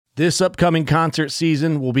This upcoming concert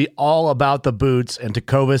season will be all about the boots, and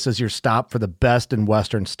Tecovas is your stop for the best in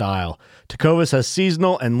Western style. Tecovas has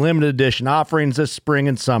seasonal and limited edition offerings this spring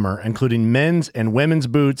and summer, including men's and women's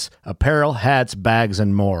boots, apparel, hats, bags,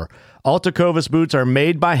 and more. All Tecovas boots are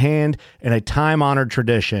made by hand in a time-honored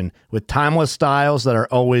tradition with timeless styles that are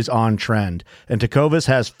always on trend. And Tecovas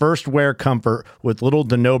has first wear comfort with little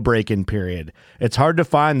to no break-in period. It's hard to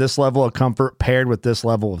find this level of comfort paired with this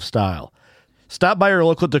level of style. Stop by your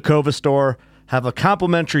local Tecovas store, have a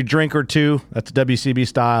complimentary drink or two, that's WCB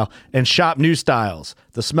style, and shop new styles.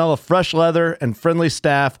 The smell of fresh leather and friendly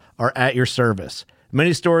staff are at your service.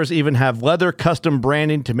 Many stores even have leather custom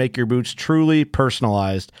branding to make your boots truly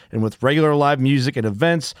personalized. And with regular live music and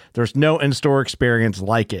events, there's no in-store experience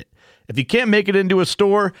like it. If you can't make it into a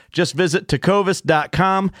store, just visit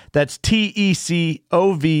tecovas.com. That's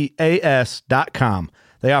TECOVAS.com.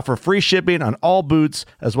 They offer free shipping on all boots,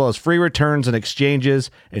 as well as free returns and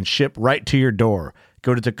exchanges, and ship right to your door.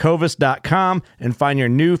 Go to tecovas.com and find your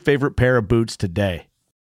new favorite pair of boots today.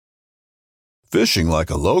 Fishing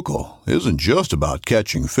like a local isn't just about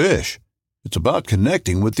catching fish. It's about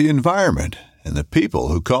connecting with the environment and the people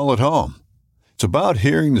who call it home. It's about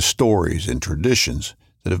hearing the stories and traditions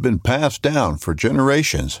that have been passed down for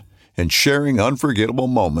generations and sharing unforgettable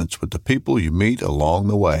moments with the people you meet along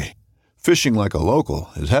the way. Fishing like a local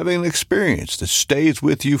is having an experience that stays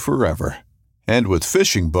with you forever. And with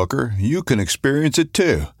Fishing Booker, you can experience it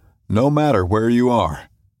too, no matter where you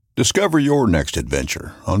are. Discover your next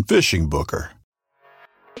adventure on Fishing Booker.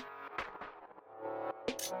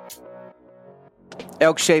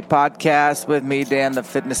 Elk Shape Podcast with me, Dan the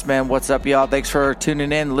Fitness Man. What's up, y'all? Thanks for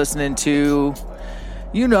tuning in, listening to,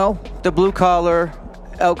 the Blue Collar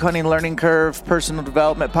Elk Hunting Learning Curve Personal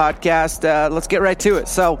Development Podcast. Let's get right to it.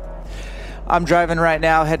 So, I'm driving right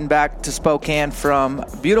now, heading back to Spokane from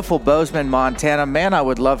beautiful Bozeman, Montana. Man, I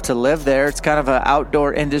would love to live there. It's kind of an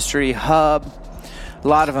outdoor industry hub. A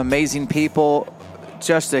lot of amazing people.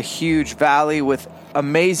 Just a huge valley with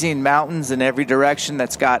amazing mountains in every direction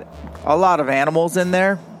that's got a lot of animals in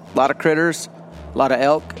there. A lot of critters, a lot of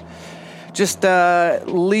elk. Just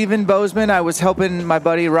leaving Bozeman, I was helping my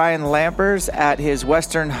buddy Ryan Lampers at his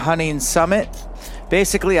Western Hunting Summit.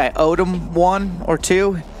 Basically, I owed him one or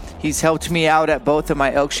two. He's helped me out at both of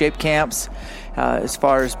my elk shape camps as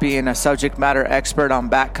far as being a subject matter expert on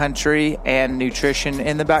backcountry and nutrition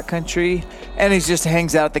in the backcountry. And he just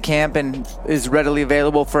hangs out at the camp and is readily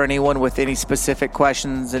available for anyone with any specific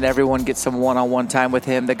questions, and everyone gets some one-on-one time with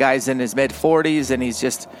him. The guy's in his mid-40s, and he's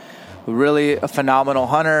just really a phenomenal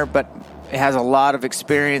hunter, but has a lot of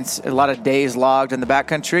experience, a lot of days logged in the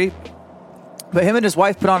backcountry. But him and his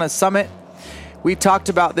wife put on a summit. We talked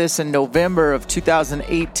about this in November of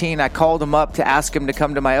 2018. I called him up to ask him to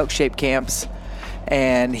come to my elk shape camps,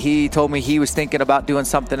 and he told me he was thinking about doing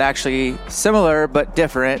something actually similar but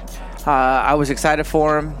different. I was excited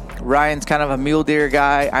for him. Ryan's kind of a mule deer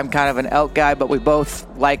guy. I'm kind of an elk guy, but we both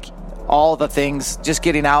like all the things, just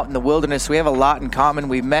getting out in the wilderness. We have a lot in common.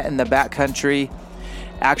 We met in the backcountry.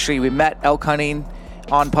 Actually, we met elk hunting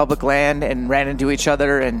on public land and ran into each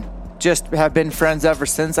other and just have been friends ever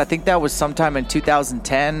since. I think that was sometime in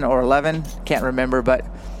 2010 or 11. Can't remember, but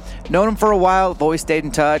known him for a while. I've always stayed in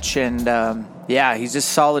touch, and he's just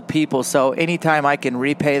solid people. So anytime I can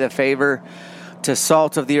repay the favor to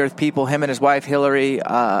Salt of the Earth people, him and his wife Hillary,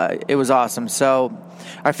 it was awesome. So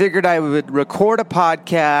I figured I would record a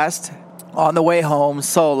podcast on the way home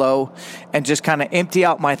solo and just kind of empty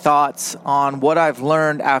out my thoughts on what I've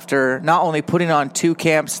learned after not only putting on 2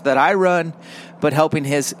 camps that I run, but helping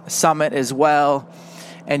his summit as well,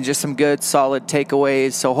 and just some good solid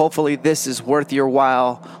takeaways. So hopefully this is worth your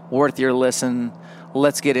while, worth your listen.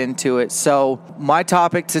 Let's get into it. So my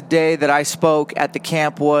topic today that I spoke at the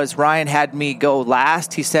camp was, Ryan had me go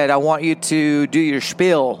last. He said, I want you to do your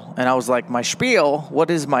spiel. And I was like, my spiel? What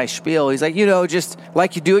is my spiel? He's like, just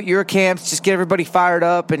like you do at your camps, just get everybody fired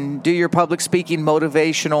up and do your public speaking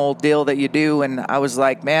motivational deal that you do. And I was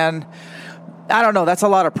like, man, I don't know. That's a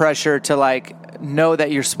lot of pressure to know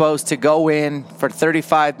that you're supposed to go in for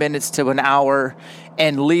 35 minutes to an hour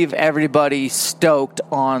and leave everybody stoked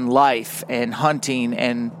on life and hunting.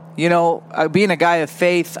 And, being a guy of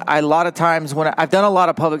faith, a lot of times when I've done a lot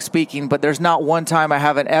of public speaking, but there's not one time I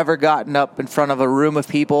haven't ever gotten up in front of a room of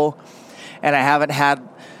people, and I haven't had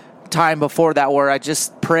time before that where I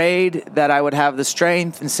just prayed that I would have the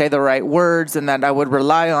strength and say the right words, and that I would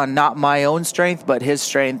rely on not my own strength, but his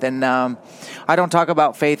strength. And I don't talk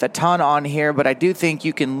about faith a ton on here, but I do think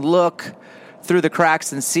you can look through the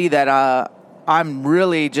cracks and see that I'm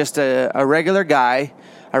really just a regular guy,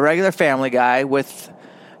 a regular family guy with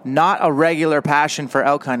not a regular passion for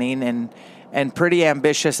elk hunting. and pretty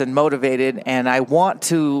ambitious and motivated. And I want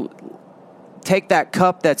to take that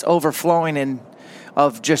cup that's overflowing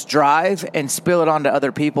of just drive and spill it onto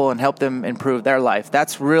other people and help them improve their life.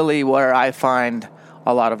 That's really where I find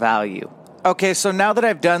a lot of value. Okay, so now that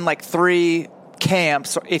I've done like 3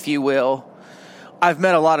 camps, if you will, I've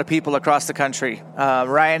met a lot of people across the country.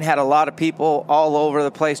 Ryan had a lot of people all over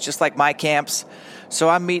the place, just like my camps. So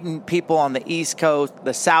I'm meeting people on the East Coast,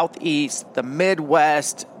 the Southeast, the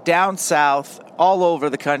Midwest, down south, all over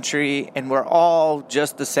the country, and we're all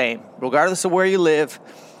just the same. Regardless of where you live,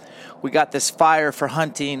 we got this fire for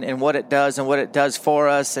hunting and what it does for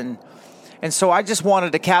us. And so I just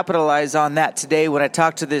wanted to capitalize on that today. When I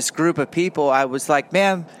talked to this group of people, I was like,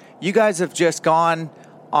 man, you guys have just gone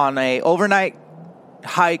on a overnight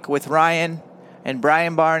hike with Ryan and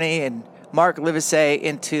Brian Barney and Mark Livesey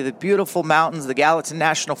into the beautiful mountains, the Gallatin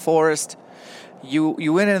National Forest. You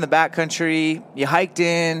went in the backcountry, you hiked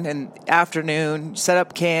in the afternoon, set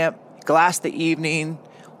up camp, glassed the evening,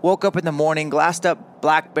 woke up in the morning, glassed up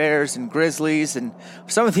black bears and grizzlies, and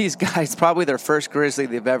some of these guys, probably their first grizzly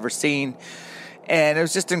they've ever seen. And it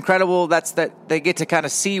was just incredible that they get to kind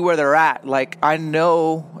of see where they're at. Like, I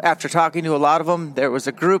know after talking to a lot of them, there was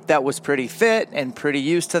a group that was pretty fit and pretty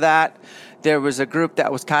used to that. There was a group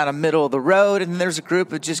that was kind of middle of the road, and there's a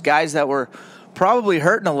group of just guys that were probably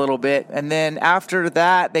hurting a little bit. And then after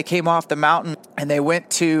that, they came off the mountain and they went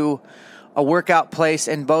to a workout place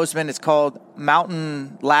in Bozeman. It's called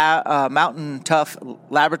Mountain Tough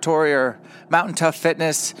Laboratory or Mountain Tough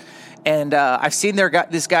Fitness. And I've seen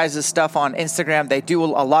this guys' stuff on Instagram. They do a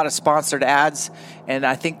lot of sponsored ads, and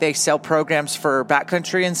I think they sell programs for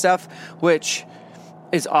backcountry and stuff, which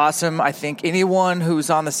is awesome. I think anyone who's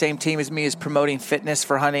on the same team as me is promoting fitness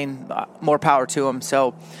for hunting. More power to them.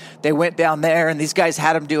 So they went down there, and these guys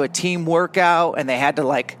had them do a team workout, and they had to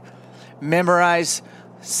like memorize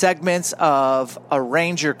segments of a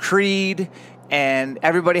Ranger Creed, and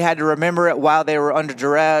everybody had to remember it while they were under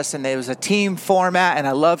duress. And there was a team format, and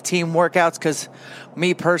I love team workouts because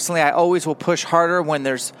me personally, I always will push harder when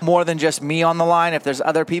there's more than just me on the line. If there's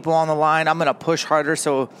other people on the line, I'm going to push harder.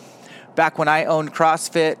 So back when I owned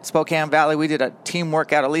CrossFit Spokane Valley, we did a team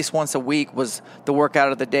workout at least once a week was the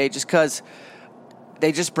workout of the day, just because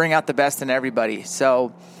they just bring out the best in everybody.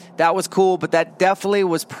 So that was cool, but that definitely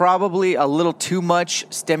was probably a little too much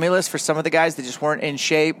stimulus for some of the guys that just weren't in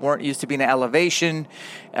shape, weren't used to being in elevation.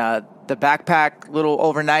 The backpack little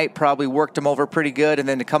overnight probably worked them over pretty good, and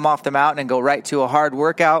then to come off the mountain and go right to a hard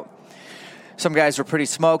workout, some guys were pretty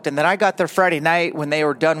smoked. And then I got there Friday night when they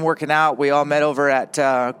were done working out. We all met over at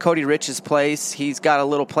Cody Rich's place. He's got a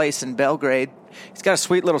little place in Belgrade. He's got a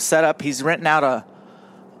sweet little setup. He's renting out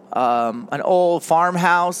an old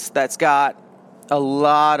farmhouse that's got a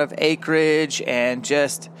lot of acreage and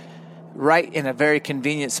just right in a very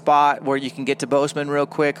convenient spot where you can get to Bozeman real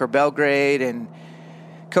quick or Belgrade. And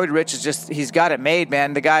Cody Rich he's got it made,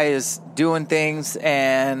 man. The guy is doing things,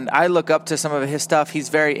 and I look up to some of his stuff. He's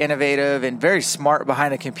very innovative and very smart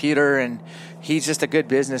behind a computer, and he's just a good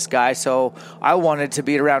business guy. So I wanted to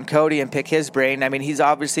be around Cody and pick his brain. I mean, he's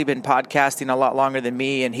obviously been podcasting a lot longer than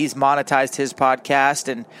me, and he's monetized his podcast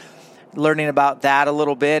and learning about that a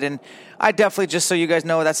little bit. And I definitely, just so you guys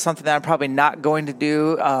know, that's something that I'm probably not going to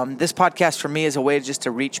do. This podcast for me is a way just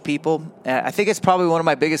to reach people. I think it's probably one of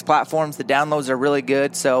my biggest platforms. The downloads are really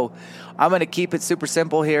good. So I'm going to keep it super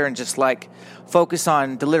simple here and just like focus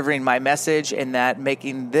on delivering my message, and that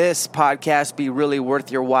making this podcast be really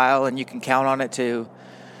worth your while. And you can count on it to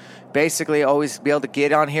basically always be able to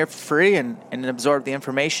get on here for free and absorb the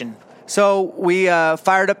information. So we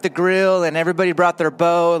fired up the grill, and everybody brought their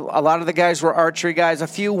bow. A lot of the guys were archery guys. A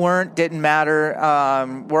few weren't, didn't matter.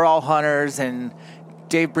 We're all hunters, and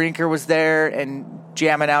Dave Brinker was there and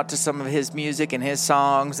jamming out to some of his music and his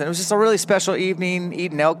songs. And it was just a really special evening,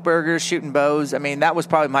 eating elk burgers, shooting bows. I mean, that was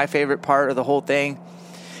probably my favorite part of the whole thing.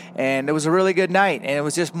 And it was a really good night, and it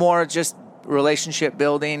was just more just relationship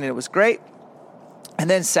building, and it was great. And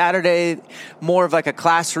then Saturday, more of like a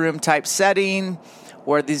classroom type setting,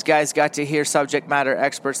 where these guys got to hear subject matter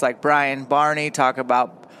experts like Brian Barney talk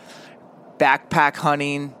about backpack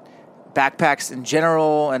hunting, backpacks in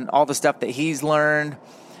general, and all the stuff that he's learned.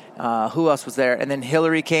 Who else was there? And then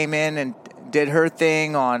Hillary came in and did her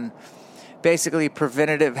thing on basically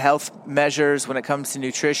preventative health measures when it comes to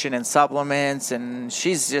nutrition and supplements, and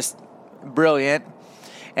she's just brilliant.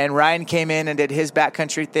 And Ryan came in and did his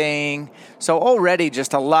backcountry thing. So already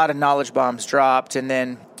just a lot of knowledge bombs dropped. And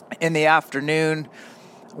then in the afternoon,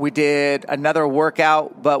 we did another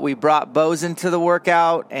workout, but we brought bows into the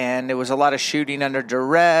workout, and it was a lot of shooting under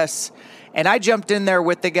duress. And I jumped in there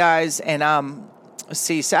with the guys, and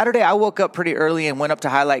see, Saturday I woke up pretty early and went up to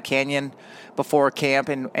Highlight Canyon before camp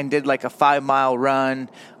and did like a 5-mile run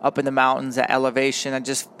up in the mountains at elevation.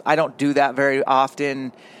 I don't do that very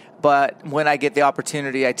often, but when I get the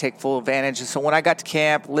opportunity, I take full advantage. And so when I got to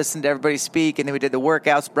camp, listened to everybody speak, and then we did the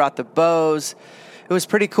workouts, brought the bows. It was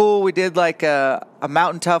pretty cool. We did like a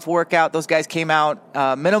Mountain Tough workout. Those guys came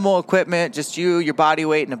out, minimal equipment, just your body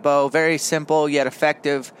weight, and a bow. Very simple yet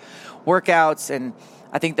effective workouts, and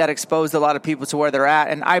I think that exposed a lot of people to where they're at.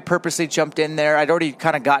 And I purposely jumped in there. I'd already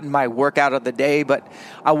kind of gotten my workout of the day, but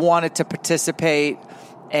I wanted to participate,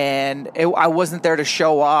 and I wasn't there to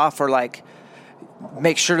show off or like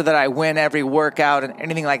make sure that I win every workout and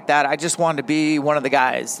anything like that. I just wanted to be one of the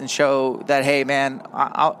guys and show that, hey, man,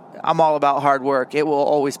 I'm all about hard work. It will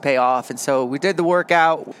always pay off. And so we did the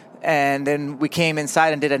workout, and then we came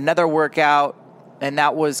inside and did another workout, and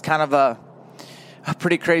that was kind of a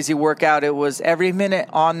pretty crazy workout. It was every minute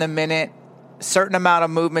on the minute, certain amount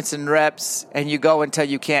of movements and reps, and you go until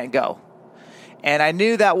you can't go. And I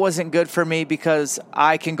knew that wasn't good for me because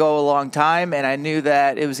I can go a long time, and I knew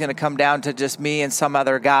that it was going to come down to just me and some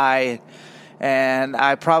other guy. And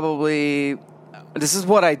this is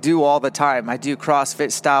what I do all the time. I do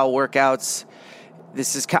CrossFit style workouts.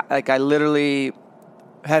 This is like I literally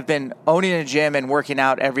have been owning a gym and working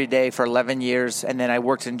out every day for 11 years, and then I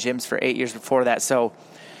worked in gyms for 8 years before that. So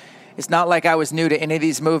it's not like I was new to any of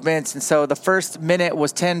these movements. And so the first minute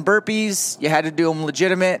was 10 burpees. You had to do them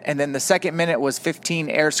legitimate. And then the second minute was 15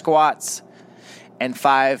 air squats and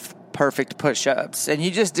 5 perfect push-ups. And you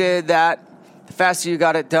just did that. The faster you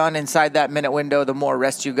got it done inside that minute window, the more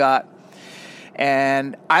rest you got.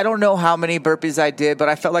 And I don't know how many burpees I did, but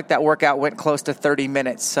I felt like that workout went close to 30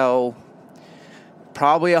 minutes. So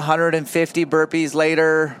probably 150 burpees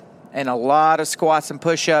later and a lot of squats and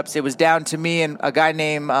push-ups. It was down to me and a guy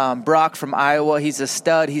named Brock from Iowa. He's a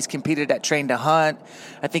stud. He's competed at Train to Hunt.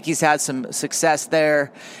 I think he's had some success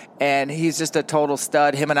there, and he's just a total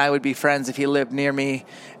stud. Him and I would be friends if he lived near me.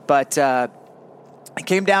 But it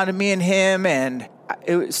came down to me and him, and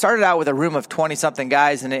it started out with a room of 20-something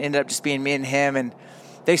guys, and it ended up just being me and him, and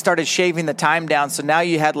they started shaving the time down. So now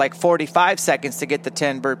you had like 45 seconds to get the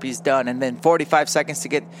 10 burpees done, and then 45 seconds to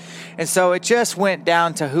get. And so it just went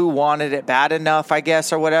down to who wanted it bad enough, I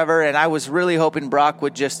guess, or whatever. And I was really hoping Brock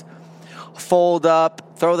would just fold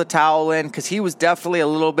up, throw the towel in, because he was definitely a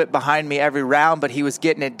little bit behind me every round, but he was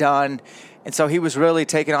getting it done. And so he was really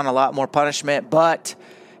taking on a lot more punishment. But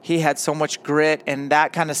he had so much grit, and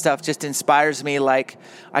that kind of stuff just inspires me. Like,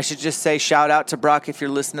 I should just say shout out to Brock if you're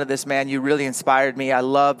listening to this, man. You really inspired me. I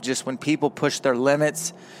love just when people push their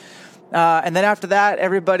limits. And then after that,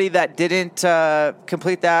 everybody that didn't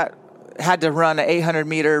complete that had to run an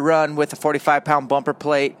 800-meter run with a 45-pound bumper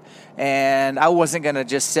plate. And I wasn't going to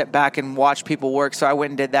just sit back and watch people work, so I went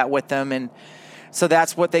and did that with them. And so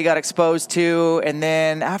that's what they got exposed to. And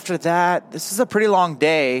then after that, this is a pretty long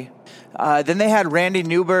day. Then they had Randy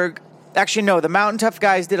Newberg. Actually, no, the Mountain Tough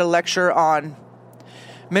guys did a lecture on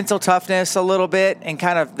mental toughness a little bit and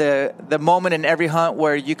kind of the moment in every hunt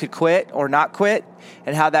where you could quit or not quit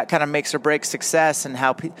and how that kind of makes or breaks success, and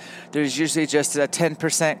how there's usually just a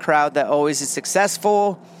 10% crowd that always is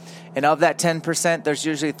successful. And of that 10%, there's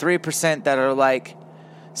usually 3% that are like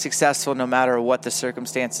successful no matter what the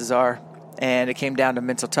circumstances are. And it came down to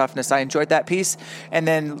mental toughness. I enjoyed that piece. And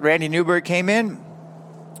then Randy Newberg came in,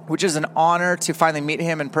 which is an honor to finally meet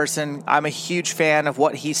him in person. I'm a huge fan of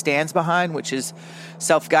what he stands behind, which is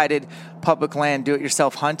self-guided public land,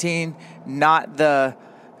 do-it-yourself hunting, not the,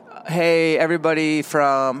 hey, everybody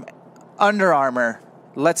from Under Armour,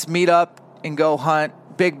 let's meet up and go hunt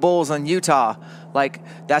big bulls in Utah. Like,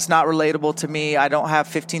 that's not relatable to me. I don't have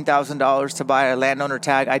 $15,000 to buy a landowner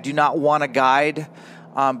tag. I do not want a guide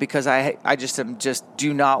because I just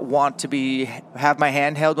do not want to have my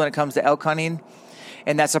hand held when it comes to elk hunting.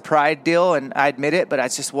 And that's a pride deal, and I admit it, but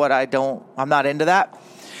that's just what I'm not into that.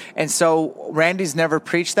 And so Randy's never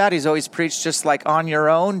preached that. He's always preached just like on your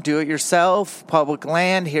own, do it yourself, public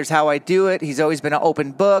land, here's how I do it. He's always been an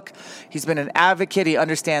open book. He's been an advocate. He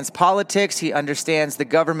understands politics. He understands the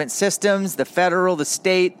government systems, the federal, the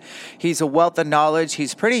state. He's a wealth of knowledge.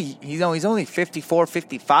 He's only 54,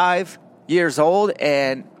 55 years old,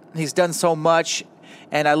 and he's done so much.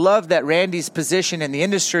 And I love that Randy's position in the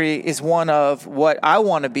industry is one of what I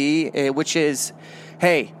want to be, which is,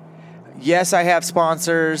 hey, yes, I have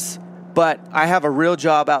sponsors, but I have a real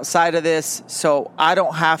job outside of this, so I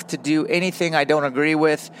don't have to do anything I don't agree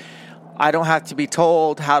with. I don't have to be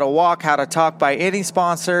told how to walk, how to talk by any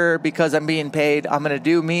sponsor because I'm being paid. I'm going to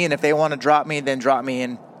do me, and if they want to drop me, then drop me.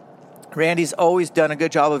 And Randy's always done a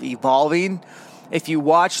good job of evolving If you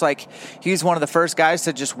watch, like, he's one of the first guys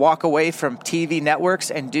to just walk away from TV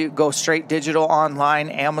networks and go straight digital online,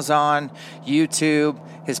 Amazon, YouTube,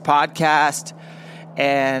 his podcast.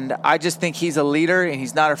 And I just think he's a leader, and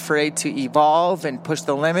he's not afraid to evolve and push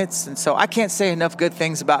the limits. And so I can't say enough good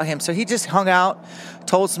things about him. So he just hung out,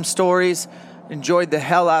 told some stories, enjoyed the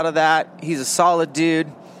hell out of that. He's a solid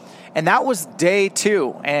dude. And that was day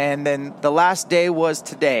 2. And then the last day was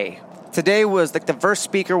today. Today was like the first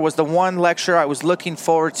speaker was the one lecture I was looking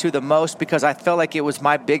forward to the most, because I felt like it was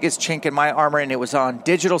my biggest chink in my armor, and it was on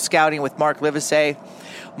digital scouting with Mark Livesay.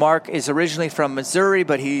 Mark is originally from Missouri,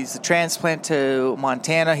 but he's a transplant to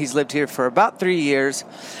Montana. He's lived here for about 3 years.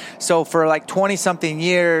 So for like 20-something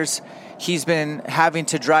years, he's been having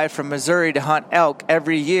to drive from Missouri to hunt elk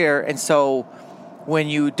every year. And so when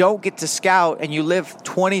you don't get to scout and you live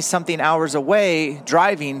 20-something hours away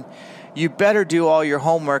driving, you better do all your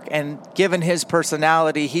homework. And given his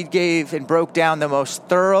personality, he gave and broke down the most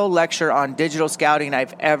thorough lecture on digital scouting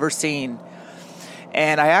I've ever seen.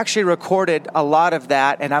 And I actually recorded a lot of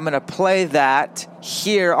that, and I'm going to play that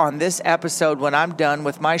here on this episode when I'm done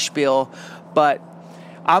with my spiel. But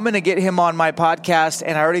I'm going to get him on my podcast,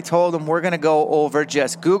 and I already told him we're going to go over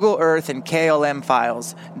just Google Earth and KLM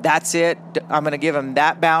files. That's it. I'm going to give him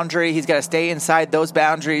that boundary. He's got to stay inside those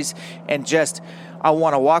boundaries, and just I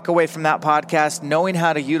want to walk away from that podcast knowing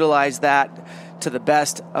how to utilize that to the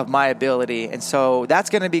best of my ability. And so that's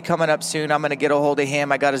going to be coming up soon. I'm going to get a hold of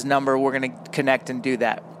him. I got his number. We're going to connect and do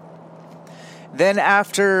that. Then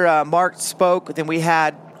after Mark spoke, then we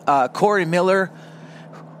had Corey Miller,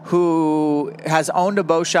 who has owned a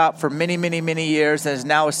bow shop for many, many, many years and is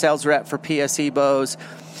now a sales rep for PSE Bows.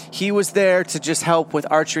 He was there to just help with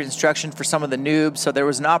archery instruction for some of the noobs, so there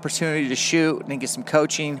was an opportunity to shoot and get some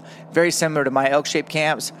coaching, very similar to my elk-shaped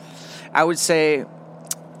camps. I would say,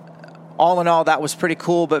 all in all, that was pretty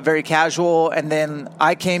cool, but very casual. And then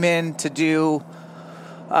I came in to do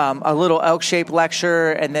a little elk-shaped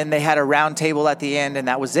lecture, and then they had a round table at the end, and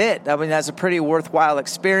that was it. I mean, that's a pretty worthwhile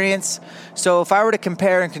experience. So if I were to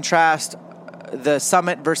compare and contrast the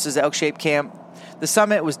Summit versus elk-shaped camp, the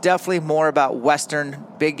Summit was definitely more about Western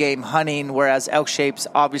big game hunting, whereas Elk-Shape's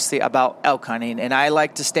obviously about elk hunting. And I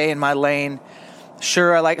like to stay in my lane.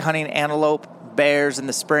 Sure, I like hunting antelope, bears in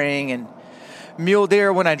the spring, and mule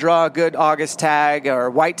deer when I draw a good August tag,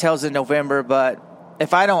 or whitetails in November. But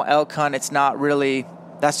if I don't elk hunt, it's not really,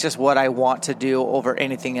 that's just what I want to do over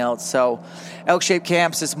anything else. So Elk-Shaped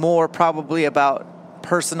Camps is more probably about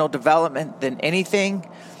personal development than anything,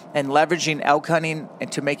 and leveraging elk hunting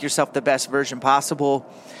and to make yourself the best version possible.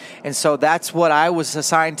 And so that's what I was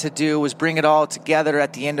assigned to do, was bring it all together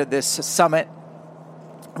at the end of this summit.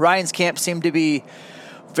 Ryan's camp seemed to be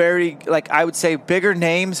very, like, I would say bigger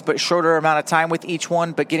names, but shorter amount of time with each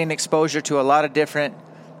one, but getting exposure to a lot of different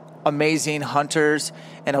amazing hunters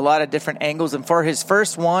and a lot of different angles. And for his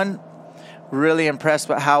first one, really impressed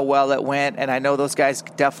with how well it went, and I know those guys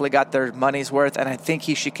definitely got their money's worth, and I think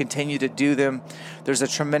he should continue to do them. There's a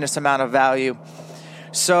tremendous amount of value.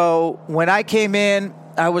 So when I came in,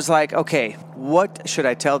 I was like, okay, what should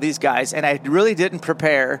I tell these guys? And I really didn't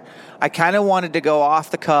prepare. I kind of wanted to go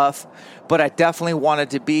off the cuff, but I definitely wanted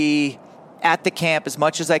to be at the camp as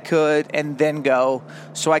much as I could and then go,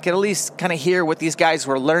 so I could at least kind of hear what these guys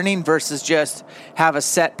were learning versus just have a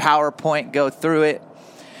set PowerPoint, go through it.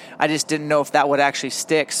 I just didn't know if that would actually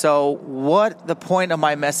stick. So what the point of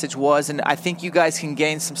my message was, and I think you guys can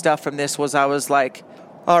gain some stuff from this, was I was like,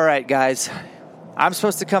 all right, guys, I'm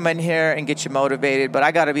supposed to come in here and get you motivated, but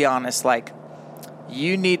I got to be honest, like,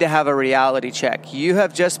 you need to have a reality check. You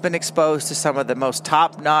have just been exposed to some of the most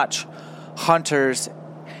top-notch hunters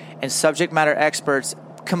and subject matter experts,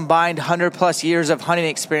 combined 100-plus years of hunting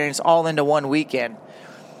experience all into one weekend.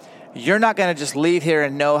 You're not going to just leave here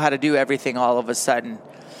and know how to do everything all of a sudden.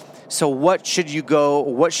 So what should you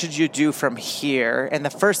do from here? And the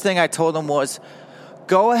first thing I told them was,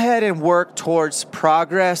 go ahead and work towards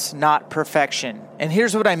progress, not perfection. And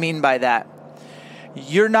here's what I mean by that.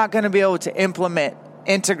 You're not going to be able to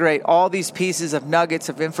integrate all these pieces of nuggets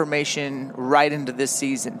of information right into this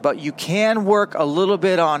season, but you can work a little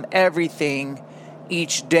bit on everything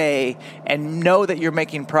each day and know that you're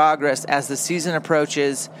making progress as the season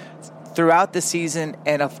approaches, throughout the season.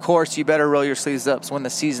 And of course, you better roll your sleeves up when the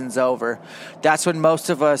season's over. That's when most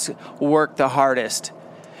of us work the hardest.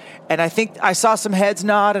 And I think I saw some heads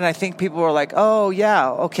nod, and I think people were like, oh yeah,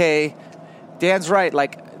 okay, Dan's right.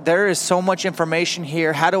 Like, there is so much information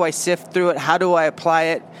here. How do I sift through it? How do I apply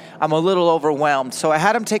it? I'm a little overwhelmed. So I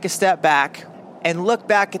had them take a step back and look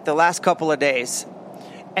back at the last couple of days,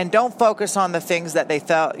 and don't focus on the things that they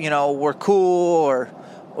thought, were cool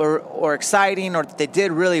or exciting or that they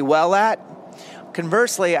did really well at,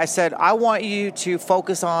 Conversely, I said, I want you to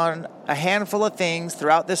focus on a handful of things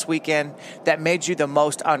throughout this weekend that made you the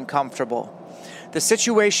most uncomfortable. The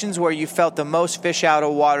situations where you felt the most fish out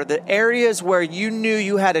of water, the areas where you knew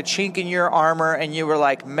you had a chink in your armor and you were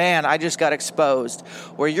like, man, I just got exposed,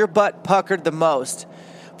 where your butt puckered the most.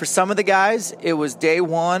 For some of the guys, it was day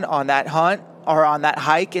one on that hunt or on that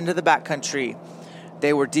hike into the backcountry.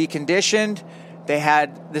 They were deconditioned.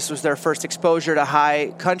 This was their first exposure to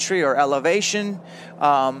high country or elevation.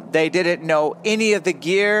 They didn't know any of the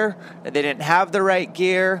gear. They didn't have the right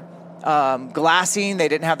gear. Glassing, they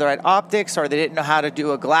didn't have the right optics, or they didn't know how to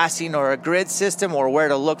do a glassing or a grid system or where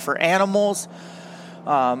to look for animals.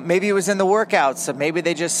 Maybe it was in the workouts, so maybe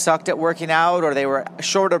they just sucked at working out, or they were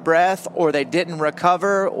short of breath, or they didn't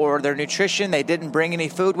recover, or their nutrition, they didn't bring any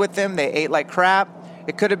food with them, they ate like crap.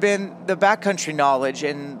 It could have been the backcountry knowledge,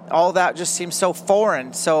 and all that just seems so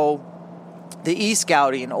foreign. So the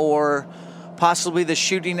e-scouting, or possibly the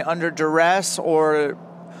shooting under duress, or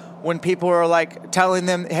when people are like telling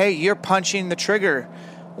them, hey, you're punching the trigger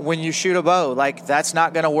when you shoot a bow. Like, that's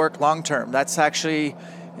not going to work long term. That's going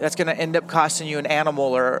to end up costing you an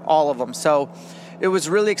animal, or all of them. So it was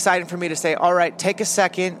really exciting for me to say, all right, take a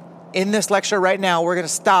second. In this lecture right now, we're going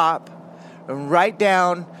to stop and write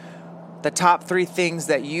down the top 3 things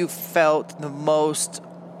that you felt the most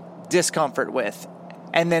discomfort with.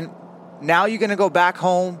 And then now you're going to go back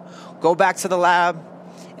home, go back to the lab,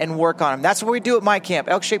 and work on them. That's what we do at my camp.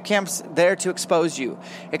 Elk-Shaped Camp's there to expose you.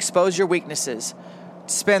 Expose your weaknesses.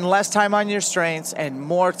 Spend less time on your strengths and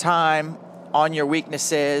more time on your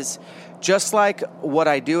weaknesses. Just like what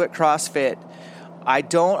I do at CrossFit. I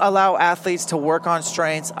don't allow athletes to work on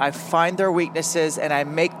strengths. I find their weaknesses and I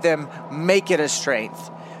make them make it a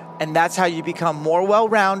strength. And that's how you become more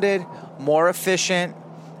well-rounded, more efficient,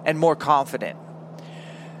 and more confident.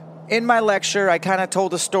 In my lecture, I kind of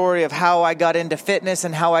told a story of how I got into fitness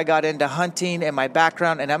and how I got into hunting and my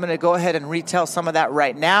background, and I'm going to go ahead and retell some of that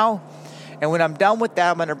right now. And when I'm done with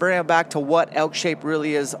that, I'm going to bring it back to what Elk-Shape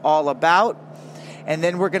really is all about. And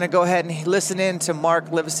then we're going to go ahead and listen in to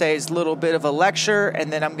Mark Livesay's little bit of a lecture,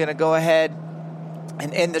 and then I'm going to go ahead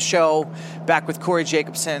and end the show back with Corey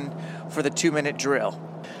Jacobson for the 2-minute drill.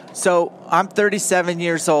 So I'm 37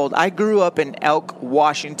 years old. I grew up in Elk,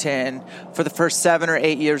 Washington for the first 7 or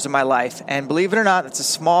 8 years of my life. And believe it or not, it's a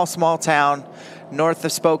small, small town north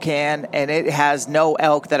of Spokane, and it has no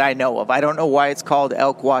elk that I know of. I don't know why it's called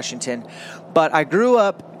Elk, Washington. But I grew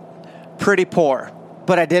up pretty poor,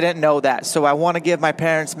 but I didn't know that. So I want to give my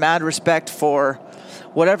parents mad respect for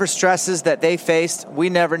whatever stresses that they faced. We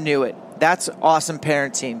never knew it. That's awesome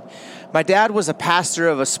parenting. My dad was a pastor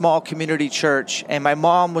of a small community church, and my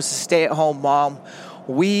mom was a stay-at-home mom.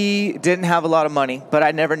 We didn't have a lot of money, but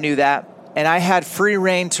I never knew that. And I had free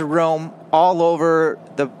reign to roam all over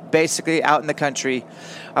basically out in the country.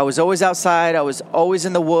 I was always outside. I was always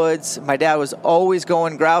in the woods. My dad was always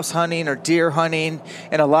going grouse hunting or deer hunting,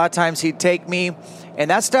 and a lot of times he'd take me.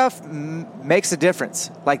 And that stuff makes a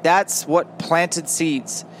difference. Like, that's what planted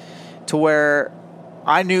seeds to where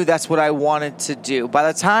I knew that's what I wanted to do.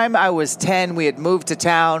 By the time I was 10, we had moved to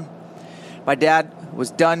town. My dad was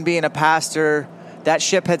done being a pastor. That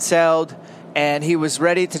ship had sailed, and he was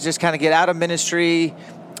ready to just kind of get out of ministry,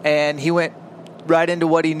 and he went right into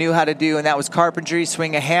what he knew how to do, and that was carpentry,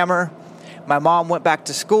 swing a hammer. My mom went back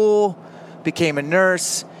to school, became a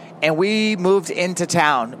nurse, and we moved into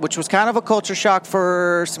town, which was kind of a culture shock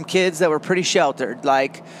for some kids that were pretty sheltered.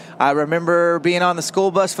 Like, I remember being on the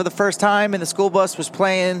school bus for the first time, and the school bus was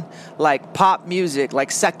playing like pop music,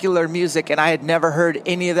 like secular music, and I had never heard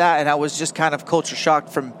any of that, and I was just kind of culture shocked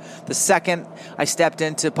from the second I stepped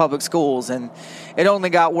into public schools, and it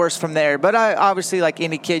only got worse from there. But I obviously, like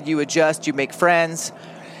any kid, you adjust, you make friends,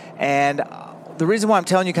 and the reason why I'm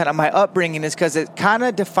telling you kind of my upbringing is because it kind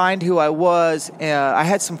of defined who I was. I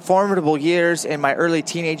had some formidable years in my early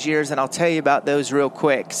teenage years, and I'll tell you about those real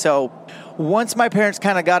quick. So once my parents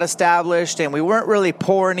kind of got established and we weren't really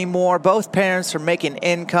poor anymore, both parents were making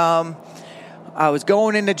income. I was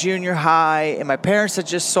going into junior high, and my parents had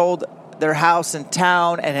just sold their house in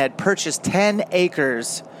town and had purchased 10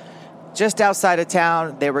 acres just outside of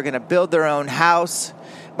town. They were going to build their own house.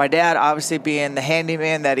 My dad, obviously being the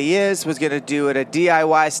handyman that he is, was going to do it a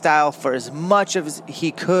DIY style for as much as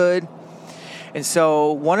he could. And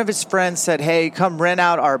so one of his friends said, hey, come rent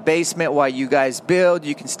out our basement while you guys build.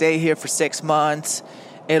 You can stay here for 6 months.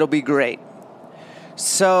 It'll be great.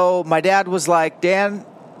 So my dad was like, Dan,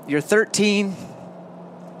 you're 13.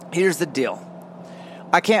 Here's the deal.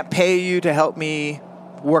 I can't pay you to help me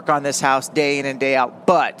work on this house day in and day out,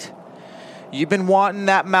 but you've been wanting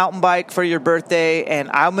that mountain bike for your birthday, and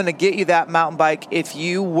I'm going to get you that mountain bike if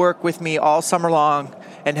you work with me all summer long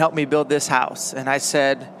and help me build this house. And I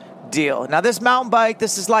said, deal. Now, this mountain bike,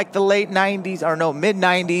 this is like the late 90s, or no,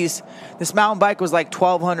 mid-90s. This mountain bike was like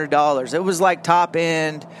 $1,200. It was like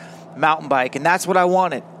top-end mountain bike, and that's what I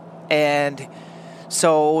wanted. And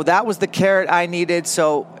so that was the carrot I needed.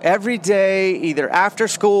 So every day, either after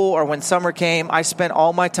school or when summer came, I spent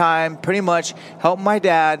all my time pretty much helping my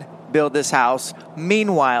dad build this house.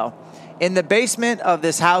 Meanwhile, in the basement of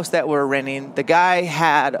this house that we're renting, the guy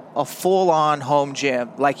had a full-on home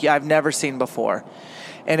gym like I've never seen before.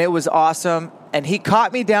 And it was awesome. And he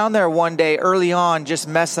caught me down there one day early on just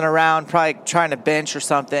messing around, probably trying to bench or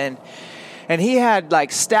something. And he had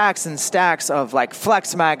like stacks and stacks of like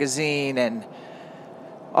Flex magazine and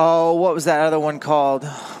what was that other one called?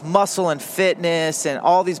 Muscle and Fitness, and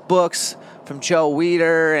all these books from Joe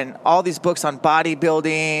Weider and all these books on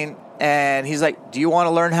bodybuilding. And he's like, do you want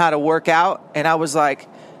to learn how to work out? And I was like,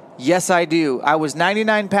 yes, I do. I was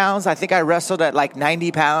 99 pounds. I think I wrestled at like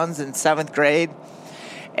 90 pounds in 7th grade.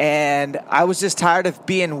 And I was just tired of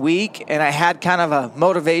being weak, and I had kind of a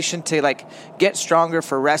motivation to like get stronger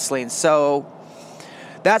for wrestling. So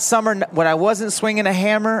that summer, when I wasn't swinging a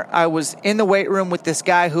hammer, I was in the weight room with this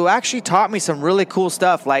guy who actually taught me some really cool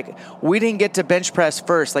stuff. Like, we didn't get to bench press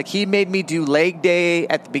first. Like, he made me do leg day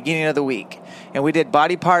at the beginning of the week. And we did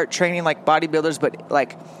body part training like bodybuilders, but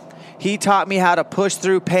like, he taught me how to push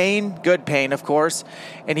through pain, good pain, of course.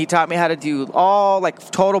 And he taught me how to do all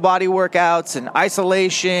like total body workouts and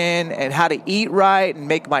isolation and how to eat right and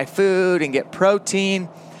make my food and get protein.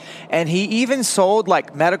 And he even sold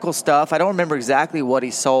like medical stuff. I don't remember exactly what he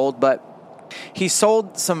sold, but he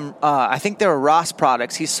sold some, I think they were Ross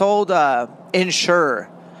products. He sold Ensure.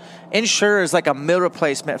 Ensure is like a meal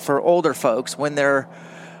replacement for older folks when they're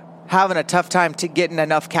having a tough time to getting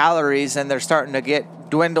enough calories and they're starting to get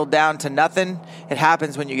dwindled down to nothing. It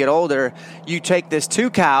happens when you get older. You take this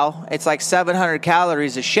 2-cal, it's like 700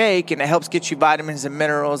 calories a shake, and it helps get you vitamins and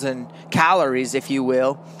minerals and calories, if you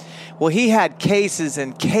will. Well, he had cases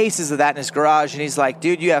and cases of that in his garage, and he's like,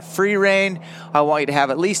 dude, you have free reign. I want you to have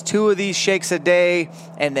at least 2 of these shakes a day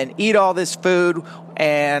and then eat all this food,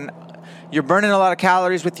 and you're burning a lot of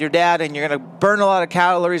calories with your dad, and you're going to burn a lot of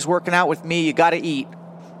calories working out with me. You got to eat.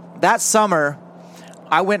 That summer,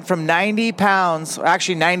 I went from 90 pounds,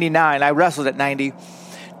 actually 99, I wrestled at 90,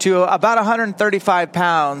 to about 135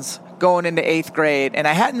 pounds going into 8th grade. And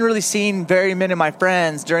I hadn't really seen very many of my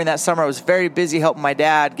friends during that summer. I was very busy helping my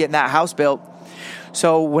dad getting that house built.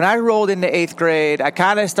 So when I rolled into 8th grade, I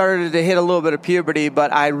kind of started to hit a little bit of puberty,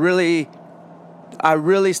 but I really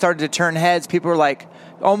started to turn heads. People were like,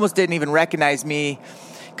 almost didn't even recognize me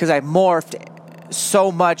because I morphed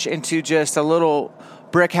so much into just a little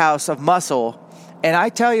brick house of muscle. And I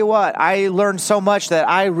tell you what, I learned so much that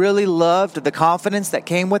I really loved the confidence that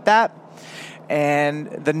came with that. And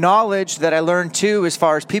the knowledge that I learned too, as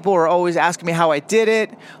far as people were always asking me how I did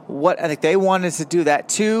it, I think they wanted to do that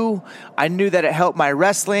too. I knew that it helped my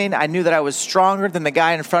wrestling. I knew that I was stronger than the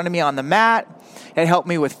guy in front of me on the mat. It helped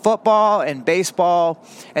me with football and baseball,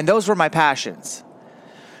 and those were my passions.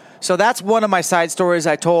 So that's one of my side stories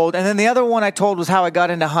I told. And then the other one I told was how I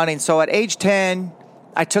got into hunting. So at age 10,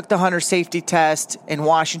 I took the hunter safety test in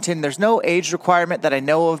Washington. There's no age requirement that I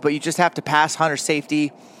know of, but you just have to pass hunter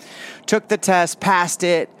safety. Took the test, passed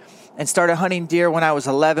it, and started hunting deer when I was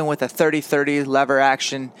 11 with a 30-30 lever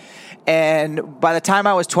action. And by the time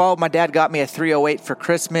I was 12, my dad got me a 308 for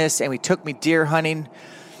Christmas, and we took me deer hunting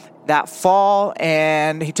that fall,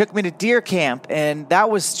 and he took me to deer camp, and that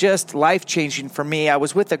was just life-changing for me. I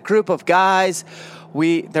was with a group of guys.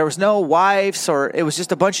 There was no wives, or it was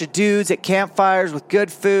just a bunch of dudes at campfires with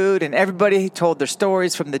good food, and everybody told their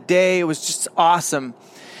stories from the day. It was just awesome.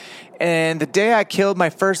 And the day I killed my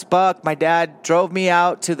first buck, my dad drove me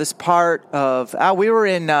out to this part of, we were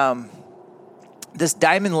in this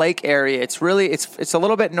Diamond Lake area. It's a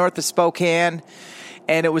little bit north of Spokane,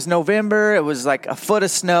 and it was November. It was like a foot of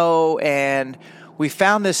snow, and we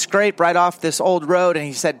found this scrape right off this old road, and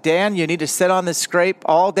he said, Dan, you need to sit on this scrape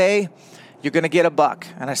all day. You're going to get a buck.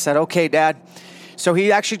 And I said, okay, Dad. So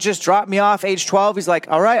he actually just dropped me off age 12. He's like,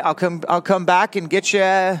 all right, I'll come back and get you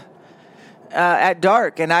at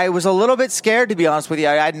dark. And I was a little bit scared, to be honest with you.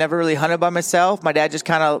 I'd never really hunted by myself. My dad just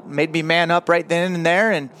kind of made me man up right then and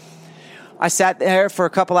there. And I sat there for a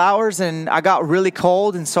couple hours, and I got really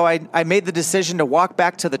cold. And so I made the decision to walk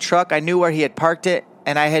back to the truck. I knew where he had parked it,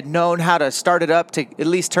 and I had known how to start it up to at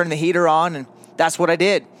least turn the heater on. And that's what I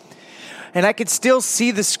did. And I could still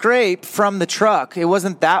see the scrape from the truck. It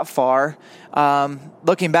wasn't that far.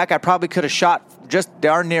 Looking back, I probably could have shot just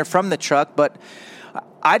darn near from the truck, but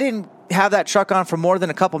I didn't have that truck on for more than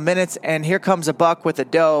a couple minutes, and here comes a buck with a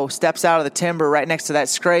doe, steps out of the timber right next to that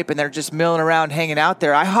scrape, and they're just milling around, hanging out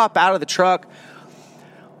there. I hop out of the truck,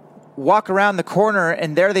 walk around the corner,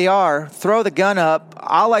 and there they are, throw the gun up.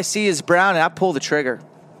 All I see is brown, and I pull the trigger.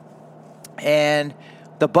 And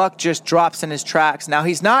the buck just drops in his tracks. Now,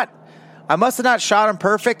 I must have not shot him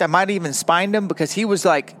perfect. I might have even spined him because he was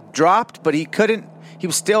like dropped, but he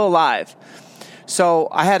was still alive. So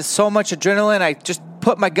I had so much adrenaline. I just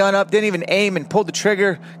put my gun up, didn't even aim, and pulled the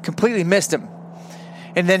trigger, completely missed him.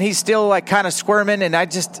 And then he's still like kind of squirming, and I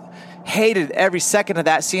just hated every second of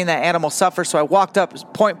that, seeing that animal suffer. So I walked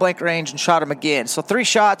up point blank range and shot him again. So 3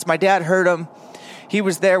 shots. My dad heard him. He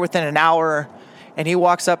was there within an hour, and he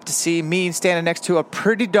walks up to see me standing next to a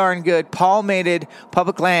pretty darn good palmated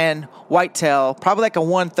public land whitetail, probably like a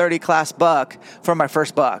 130 class buck for my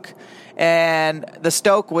first buck. And the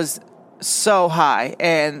stoke was so high,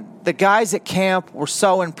 and the guys at camp were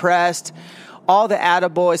so impressed. All the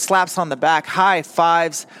attaboys, slaps on the back, high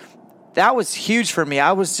fives. That was huge for me.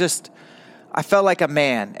 I felt like a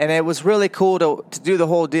man, and it was really cool to do the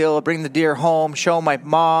whole deal, bring the deer home, show my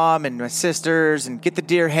mom and my sisters, and get the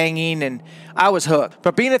deer hanging, and I was hooked.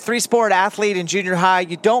 But being a 3-sport athlete in junior high,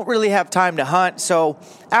 you don't really have time to hunt. So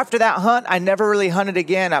after that hunt, I never really hunted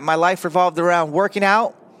again. My life revolved around working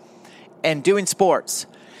out and doing sports.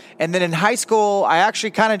 And then in high school, I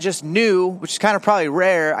actually kind of just knew, which is kind of probably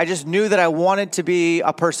rare, I just knew that I wanted to be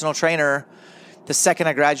a personal trainer the second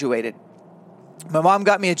I graduated. My mom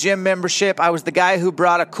got me a gym membership. I was the guy who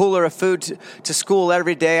brought a cooler of food to school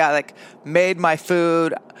every day. I made my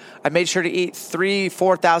food. I made sure to eat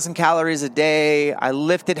 4,000 calories a day. I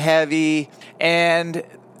lifted heavy, and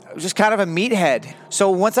I was just kind of a meathead.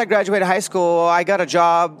 So once I graduated high school, I got a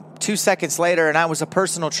job 2 seconds later, and I was a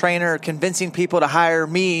personal trainer, convincing people to hire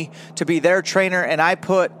me to be their trainer, and I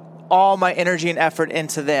put all my energy and effort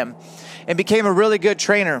into them and became a really good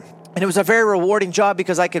trainer. And it was a very rewarding job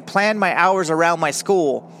because I could plan my hours around my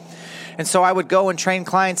school. And so I would go and train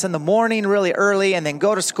clients in the morning really early, and then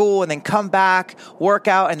go to school, and then come back, work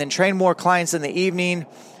out, and then train more clients in the evening.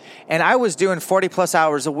 And I was doing 40 plus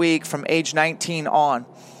hours a week from age 19 on.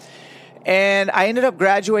 And I ended up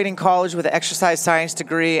graduating college with an exercise science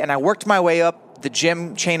degree, and I worked my way up the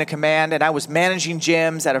gym chain of command, and I was managing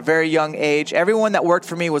gyms at a very young age. Everyone that worked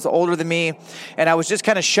for me was older than me, and I was just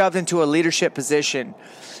kind of shoved into a leadership position,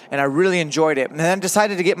 and I really enjoyed it. And then I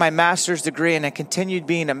decided to get my master's degree, and I continued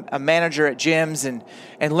being a manager at gyms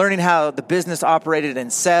and learning how the business operated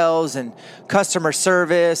in sales and customer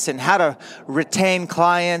service, and how to retain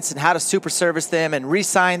clients, and how to super service them and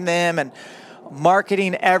re-sign them, and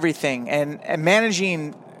marketing everything, and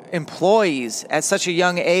managing employees at such a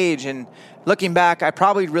young age. And looking back, I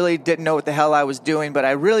probably really didn't know what the hell I was doing, but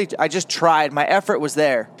I just tried. My effort was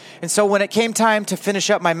there. And so when it came time to finish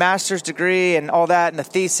up my master's degree and all that and the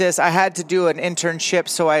thesis, I had to do an internship.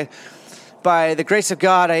 So by the grace of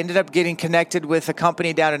God, I ended up getting connected with a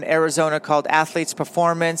company down in Arizona called Athletes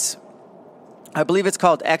Performance. I believe it's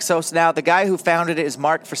called Exos now. The guy who founded it is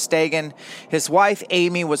Mark Verstegen. His wife,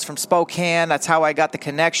 Amy, was from Spokane. That's how I got the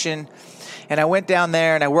connection. And I went down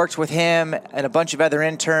there and I worked with him and a bunch of other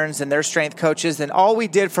interns and their strength coaches. And all we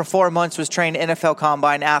did for 4 months was train NFL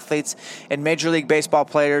Combine athletes and Major League Baseball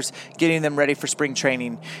players, getting them ready for spring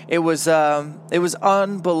training. It was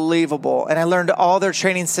unbelievable. And I learned all their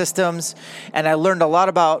training systems, and I learned a lot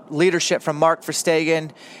about leadership from Mark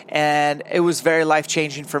Verstegen, and it was very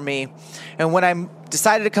life-changing for me. And when I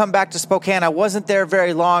decided to come back to Spokane, I wasn't there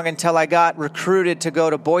very long until I got recruited to go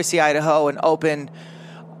to Boise, Idaho, and open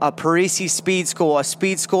a Parisi Speed School, a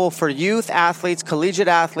speed school for youth athletes, collegiate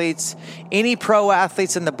athletes, any pro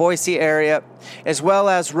athletes in the Boise area, as well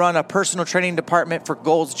as run a personal training department for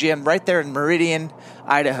Gold's Gym right there in Meridian,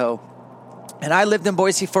 Idaho. And I lived in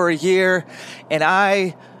Boise for a year, and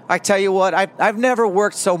I tell you what, I've never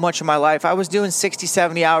worked so much in my life. I was doing 60,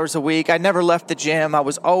 70 hours a week. I never left the gym. I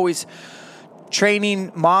was always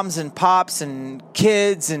training moms and pops and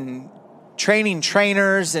kids and training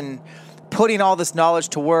trainers and putting all this knowledge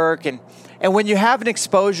to work. And when you have an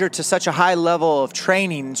exposure to such a high level of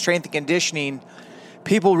training and strength and conditioning,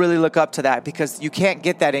 people really look up to that because you can't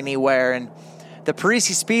get that anywhere. And the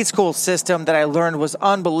Parisi Speed School system that I learned was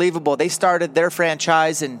unbelievable. They started their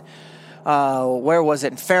franchise in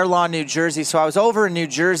in Fair Lawn, New Jersey. So I was over in New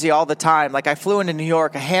Jersey all the time. Like, I flew into New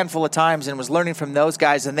York a handful of times and was learning from those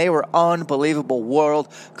guys, and they were unbelievable, world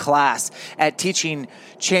class at teaching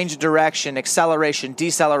change of direction, acceleration,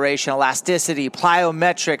 deceleration, elasticity,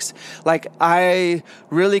 plyometrics. Like, I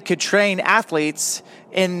really could train athletes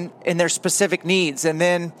in their specific needs. And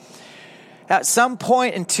then at some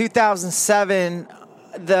point in 2007,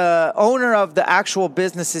 the owner of the actual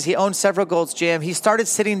businesses, he owned several Gold's Gym. He started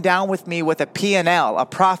sitting down with me with a P&L, a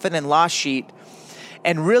profit and loss sheet,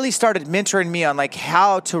 and really started mentoring me on like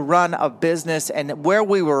how to run a business and where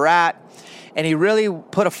we were at. And he really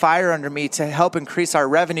put a fire under me to help increase our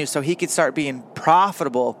revenue so he could start being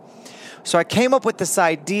profitable. So I came up with this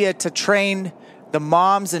idea to train the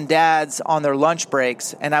moms and dads on their lunch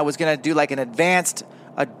breaks, and I was going to do like an advanced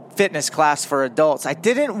fitness class for adults. I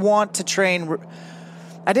didn't want to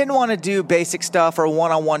do basic stuff or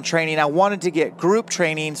one-on-one training. I wanted to get group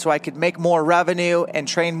training so I could make more revenue and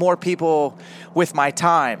train more people with my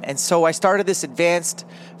time. And so I started this advanced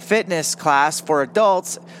fitness class for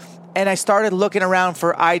adults, and I started looking around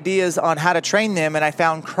for ideas on how to train them, and I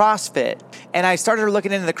found CrossFit. And I started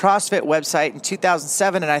looking into the CrossFit website in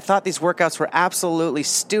 2007, and I thought these workouts were absolutely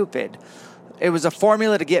stupid. It was a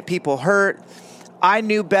formula to get people hurt. I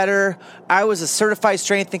knew better. I was a certified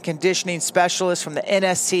strength and conditioning specialist from the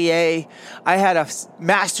NSCA. I had a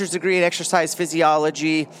master's degree in exercise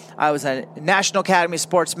physiology. I was a National Academy of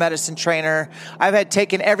Sports Medicine trainer. I've had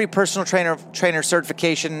taken every personal trainer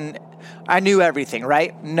certification. I knew everything,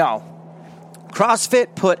 right? No.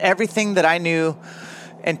 CrossFit put everything that I knew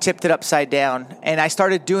and tipped it upside down. And I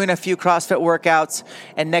started doing a few CrossFit workouts,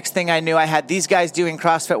 and next thing I knew, I had these guys doing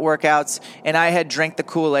CrossFit workouts, and I had drank the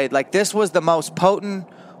Kool-Aid. Like, this was the most potent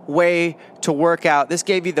way to work out. This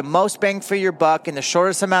gave you the most bang for your buck in the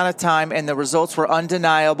shortest amount of time, and the results were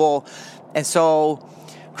undeniable. And so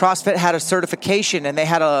CrossFit had a certification, and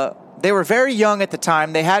they were very young at the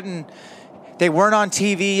time. They weren't on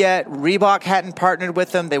TV yet. Reebok hadn't partnered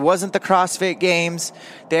with them. They wasn't the CrossFit Games.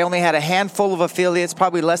 They only had a handful of affiliates,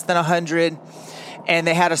 probably less than 100. And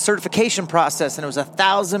they had a certification process, and it was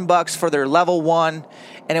 $1,000 for their level 1,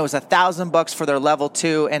 and it was $1,000 for their level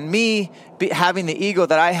 2. And me having the ego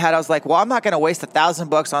that I had, I was like, well, I'm not going to waste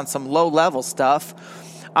 $1,000 on some low level stuff.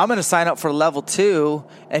 I'm going to sign up for level 2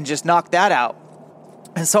 and just knock that out.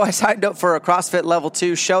 And so I signed up for a CrossFit level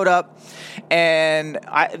 2, showed up, and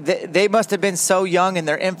they must have been so young in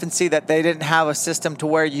their infancy that they didn't have a system to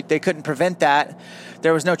where they couldn't prevent that.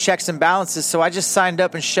 There was no checks and balances. So I just signed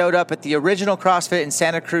up and showed up at the original CrossFit in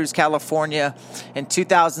Santa Cruz, California in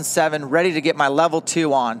 2007, ready to get my level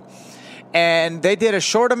 2 on. And they did a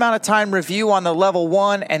short amount of time review on the level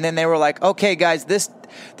 1, and then they were like, okay, guys,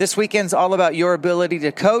 this weekend's all about your ability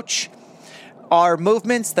to coach our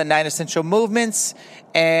movements, the 9 essential movements,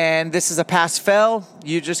 and this is a pass-fail.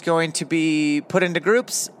 You're just going to be put into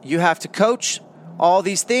groups. You have to coach all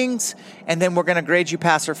these things, and then we're going to grade you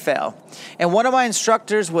pass or fail. And one of my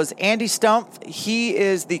instructors was Andy Stumpf. He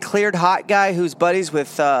is the cleared hot guy who's buddies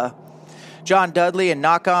with John Dudley and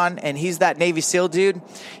Knock On, and he's that Navy SEAL dude.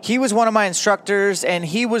 He was one of my instructors, and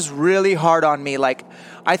he was really hard on me. Like,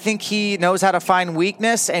 I think he knows how to find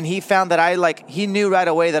weakness, and he found that he knew right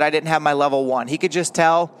away that I didn't have my level 1. He could just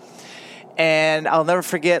tell. And I'll never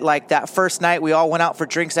forget, like, that first night we all went out for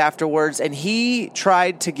drinks afterwards, and he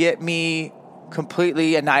tried to get me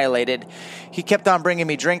completely annihilated. He kept on bringing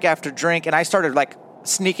me drink after drink, and I started like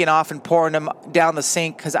sneaking off and pouring them down the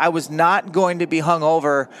sink because I was not going to be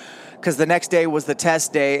hungover, because the next day was the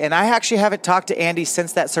test day. And I actually haven't talked to Andy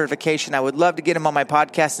since that certification. I would love to get him on my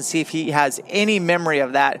podcast and see if he has any memory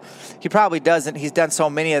of that. He probably doesn't. He's done so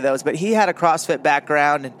many of those. But he had a CrossFit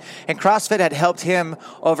background, and CrossFit had helped him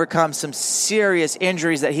overcome some serious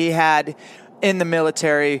injuries that he had in the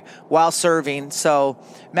military while serving. So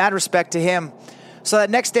mad respect to him. So that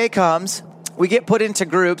next day comes, we get put into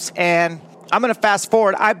groups, and I'm going to fast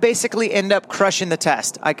forward. I basically end up crushing the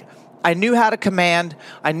test. I knew how to command,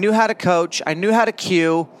 I knew how to coach, I knew how to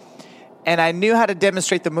cue, and I knew how to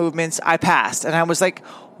demonstrate the movements. I passed, and I was like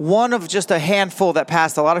one of just a handful that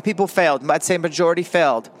passed. A lot of people failed. I'd say majority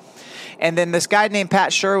failed. And then this guy named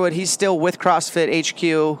Pat Sherwood, he's still with CrossFit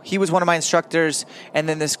HQ. He was one of my instructors. And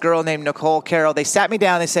then this girl named Nicole Carroll, they sat me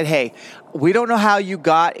down. They said, hey, we don't know how you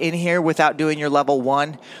got in here without doing your level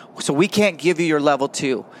 1, so we can't give you your level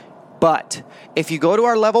 2. But if you go to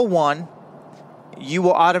our level 1, you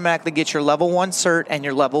will automatically get your level 1 cert and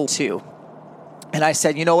your level 2. And I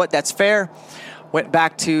said, you know what, that's fair. Went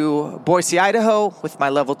back to Boise, Idaho with my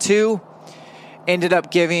level 2. Ended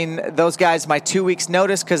up giving those guys my 2 weeks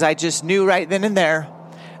notice because I just knew right then and there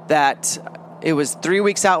that it was 3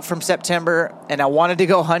 weeks out from September, and I wanted to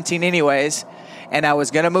go hunting anyways, and I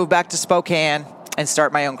was going to move back to Spokane and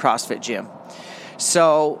start my own CrossFit gym.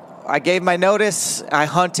 So I gave my notice. I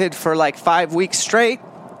hunted for like 5 weeks straight.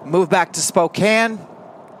 Moved back to Spokane,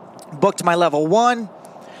 booked my level 1,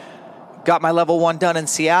 got my level 1 done in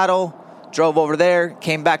Seattle, drove over there,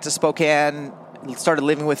 came back to Spokane, started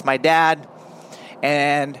living with my dad.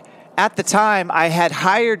 And at the time, I had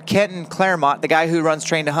hired Kenton Claremont, the guy who runs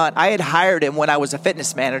Train to Hunt. I had hired him when I was a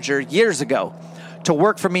fitness manager years ago to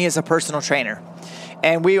work for me as a personal trainer.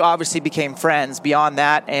 And we obviously became friends beyond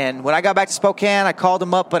that. And when I got back to Spokane, I called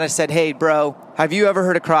him up and I said, hey, bro, have you ever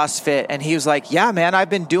heard of CrossFit? And he was like, yeah, man, I've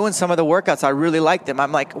been doing some of the workouts. I really like them.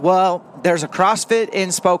 I'm like, well, there's a CrossFit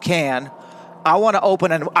in Spokane. I want to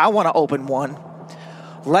open one.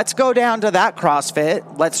 Let's go down to that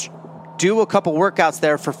CrossFit. Let's do a couple workouts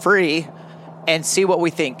there for free and see what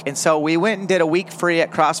we think. And so we went and did a week free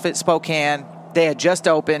at CrossFit Spokane. They had just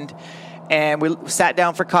opened. And we sat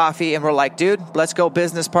down for coffee, and we're like, dude, let's go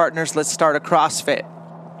business partners. Let's start a CrossFit.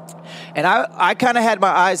 And I kind of had my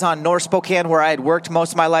eyes on North Spokane, where I had worked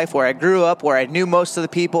most of my life, where I grew up, where I knew most of the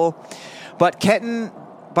people. But Kenton,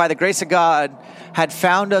 by the grace of God, had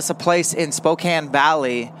found us a place in Spokane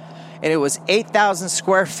Valley, and it was 8,000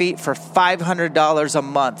 square feet for $500 a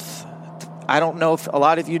month. I don't know if a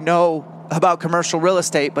lot of you know about commercial real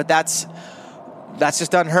estate, but that's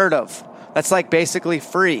just unheard of. That's like basically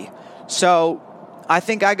free. So I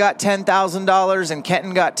think I got $10,000 and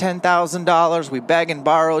Kenton got $10,000. We begged and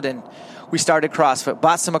borrowed and we started CrossFit.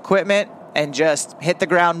 Bought some equipment and just hit the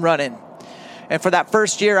ground running. And for that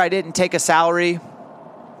first year, I didn't take a salary.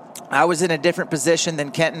 I was in a different position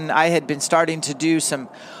than Kenton. I had been starting to do some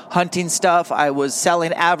hunting stuff. I was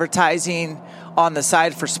selling advertising on the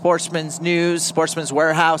side for Sportsman's News, Sportsman's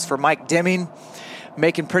Warehouse for Mike Deming,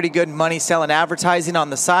 making pretty good money selling advertising on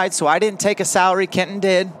the side. So I didn't take a salary. Kenton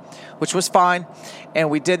did, which was fine. And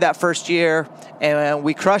we did that first year and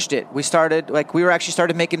we crushed it. We started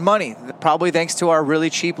making money, probably thanks to our really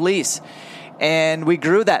cheap lease. And we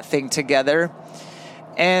grew that thing together.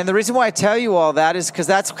 And the reason why I tell you all that is because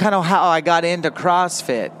that's kind of how I got into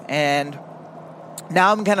CrossFit. And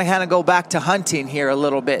now I'm going to kind of go back to hunting here a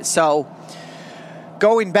little bit. So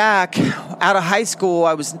going back out of high school,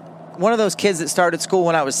 I was one of those kids that started school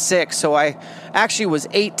when I was 6. So I actually was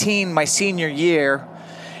 18 my senior year.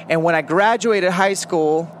 And when I graduated high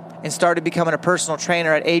school and started becoming a personal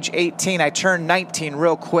trainer at age 18, I turned 19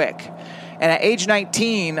 real quick. And at age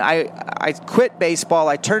 19, I quit baseball.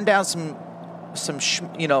 I turned down some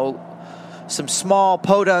small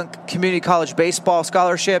podunk community college baseball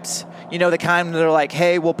scholarships. You know, the kind that are like,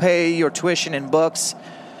 hey, we'll pay your tuition and books,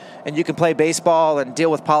 and you can play baseball and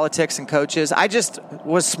deal with politics and coaches. I just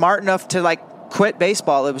was smart enough to quit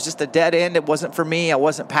baseball. It was just a dead end. It wasn't for me. I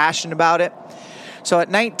wasn't passionate about it. So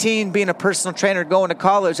at 19, being a personal trainer, going to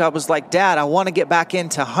college, I was like, Dad, I want to get back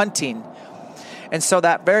into hunting. And so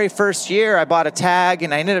that very first year, I bought a tag,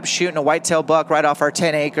 and I ended up shooting a whitetail buck right off our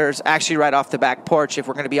 10 acres, actually right off the back porch, if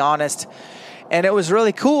we're going to be honest. And it was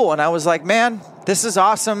really cool. And I was like, man, this is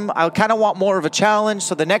awesome. I kind of want more of a challenge.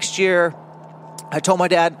 So the next year, I told my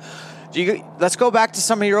dad, let's go back to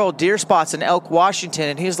some of your old deer spots in Elk, Washington.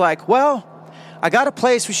 And he's like, well, I got a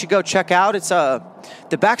place we should go check out. It's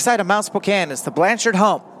the backside of Mount Spokane. It's the Blanchard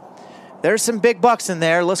Hump. There's some big bucks in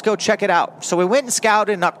there. Let's go check it out. So we went and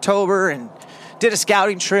scouted in October and did a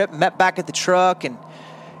scouting trip, met back at the truck. And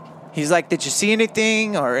he's like, did you see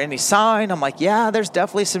anything or any sign? I'm like, yeah, there's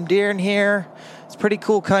definitely some deer in here. It's pretty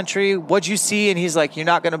cool country. What'd you see? And he's like, you're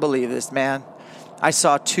not going to believe this, man. I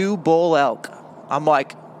saw 2 bull elk. I'm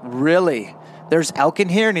like, really? There's elk in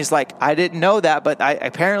here? And he's like, I didn't know that, but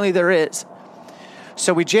apparently there is.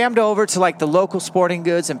 So we jammed over to the local sporting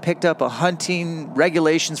goods and picked up a hunting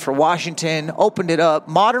regulations for Washington, opened it up.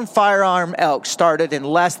 Modern firearm elk started in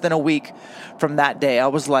less than a week from that day. I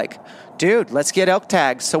was like, dude, let's get elk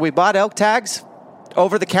tags. So we bought elk tags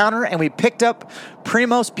over the counter and we picked up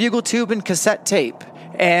Primos bugle tube and cassette tape.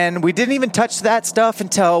 And we didn't even touch that stuff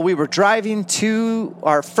until we were driving to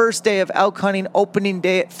our first day of elk hunting, opening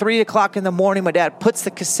day at 3 o'clock in the morning. My dad puts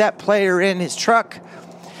the cassette player in his truck.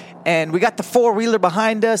 And we got the 4-wheeler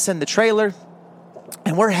behind us and the trailer,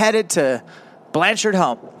 and we're headed to Blanchard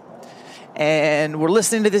Hump. And we're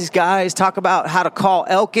listening to these guys talk about how to call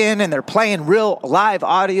elk in, and they're playing real live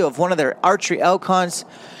audio of one of their archery elk hunts.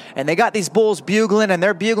 And they got these bulls bugling, and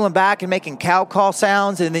they're bugling back and making cow call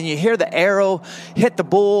sounds. And then you hear the arrow hit the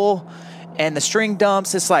bull, and the string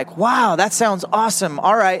dumps. It's like, wow, that sounds awesome.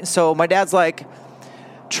 All right, so my dad's like,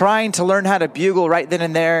 trying to learn how to bugle right then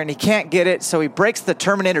and there, and he can't get it, so he breaks the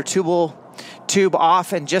Terminator tube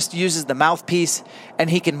off and just uses the mouthpiece, and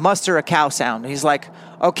he can muster a cow sound. And he's like,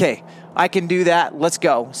 okay, I can do that. Let's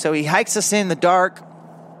go. So he hikes us in the dark.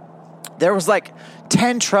 There was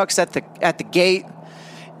 10 trucks at the gate,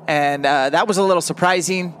 and that was a little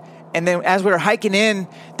surprising. And then as we were hiking in,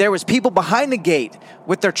 there was people behind the gate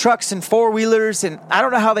with their trucks and 4-wheelers, and I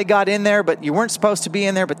don't know how they got in there, but you weren't supposed to be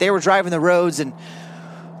in there, but they were driving the roads. And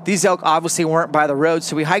these elk obviously weren't by the road,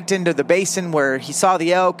 so we hiked into the basin where he saw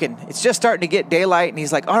the elk, and it's just starting to get daylight, and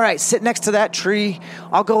he's like, all right, sit next to that tree.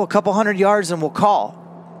 I'll go a couple hundred yards and we'll call.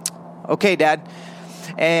 Okay, Dad.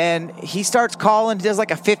 And he starts calling. He does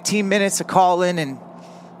like a 15 minutes of calling, and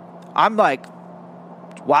I'm like,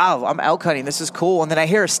 wow, I'm elk hunting. This is cool. And then I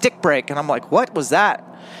hear a stick break, and I'm like, what was that?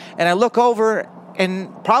 And I look over,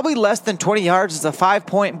 and probably less than 20 yards is a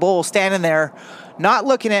 5-point bull standing there, not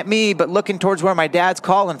looking at me, but looking towards where my dad's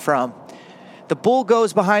calling from. The bull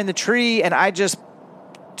goes behind the tree, and I just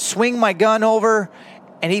swing my gun over,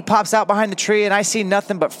 and he pops out behind the tree, and I see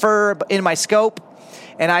nothing but fur in my scope,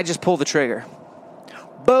 and I just pull the trigger.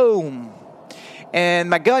 Boom.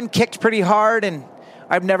 And my gun kicked pretty hard, and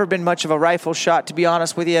I've never been much of a rifle shot, to be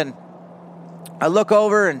honest with you. And I look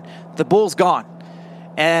over, and the bull's gone.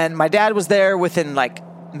 And my dad was there within like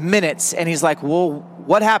minutes, and he's like, well,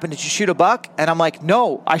 what happened? Did you shoot a buck? And I'm like,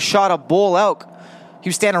 no, I shot a bull elk. He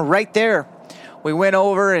was standing right there. We went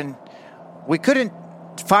over, and we couldn't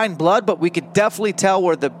find blood, but we could definitely tell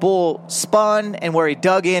where the bull spun and where he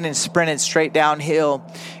dug in and sprinted straight downhill.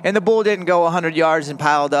 And the bull didn't go 100 yards and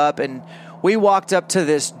piled up. And we walked up to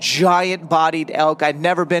this giant-bodied elk. I'd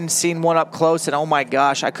never seen one up close, and oh my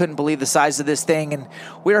gosh, I couldn't believe the size of this thing. And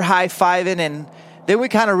we were high-fiving, and then we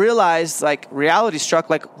kind of realized, like, reality struck,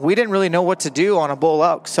 like, we didn't really know what to do on a bull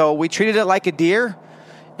elk. So we treated it like a deer.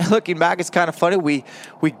 And looking back, it's kind of funny. We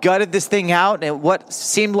gutted this thing out, and what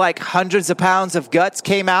seemed like hundreds of pounds of guts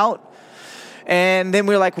came out. And then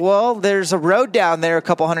we were like, well, there's a road down there a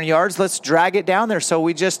couple hundred yards. Let's drag it down there. So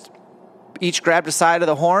we just each grabbed a side of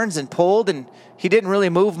the horns and pulled, and he didn't really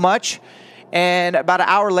move much. And about an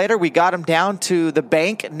hour later, we got him down to the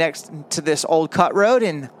bank next to this old cut road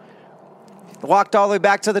and walked all the way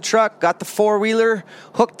back to the truck, got the four-wheeler,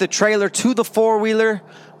 hooked the trailer to the four-wheeler,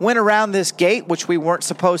 went around this gate, which we weren't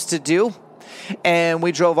supposed to do, and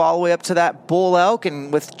we drove all the way up to that bull elk,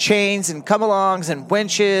 and with chains and come-alongs and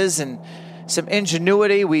winches and some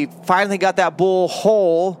ingenuity, we finally got that bull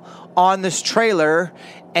whole on this trailer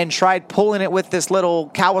and tried pulling it with this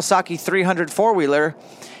little Kawasaki 300 four-wheeler.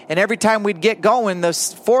 And every time we'd get going,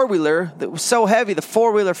 this four-wheeler that was so heavy, the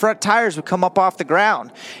four-wheeler front tires would come up off the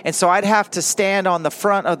ground. And so I'd have to stand on the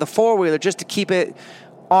front of the four-wheeler just to keep it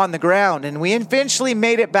on the ground. And we eventually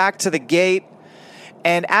made it back to the gate.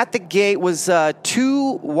 And at the gate was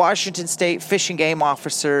two Washington State Fish and Game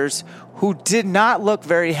officers who did not look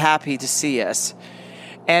very happy to see us.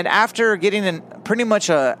 And after getting pretty much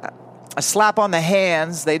a slap on the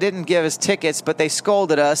hands, they didn't give us tickets, but they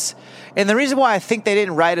scolded us. And the reason why I think they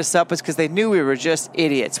didn't write us up is because they knew we were just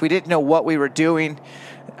idiots. We didn't know what we were doing.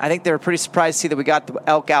 I think they were pretty surprised to see that we got the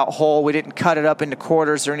elk out whole. We didn't cut it up into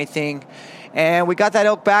quarters or anything. And we got that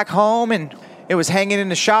elk back home, and it was hanging in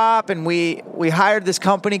the shop, and we hired this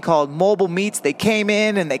company called Mobile Meats. They came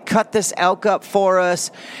in, and they cut this elk up for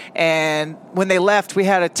us. And when they left, we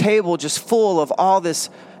had a table just full of all this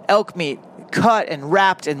elk meat, cut and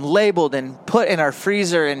wrapped and labeled and put in our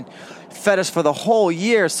freezer and fed us for the whole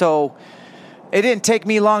year. So it didn't take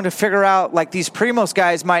me long to figure out, like, these Primos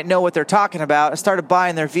guys might know what they're talking about. I started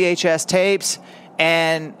buying their VHS tapes,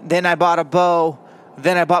 and then I bought a bow.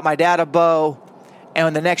 Then I bought my dad a bow.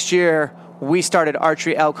 And the next year, we started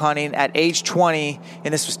archery elk hunting at age 20,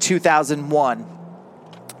 and this was 2001.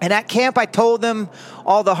 And at camp, I told them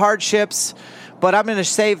all the hardships, but I'm going to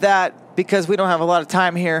save that because we don't have a lot of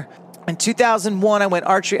time here. In 2001, I went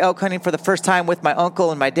archery elk hunting for the first time with my uncle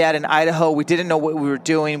and my dad in Idaho. We didn't know what we were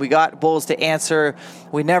doing. We got bulls to answer.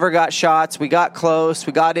 We never got shots. We got close.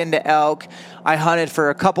 We got into elk. I hunted for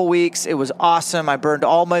a couple weeks. It was awesome. I burned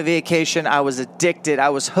all my vacation. I was addicted. I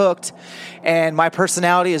was hooked. And my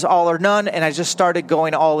personality is all or none, and I just started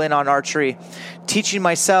going all in on archery. Teaching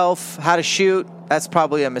myself how to shoot. That's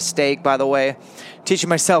probably a mistake, by the way. Teaching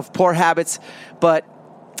myself poor habits. But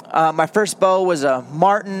my first bow was a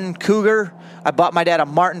Martin Cougar. I bought my dad a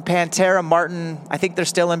Martin Pantera. Martin, I think they're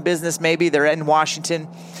still in business, maybe. They're in Washington.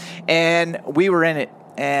 And we were in it.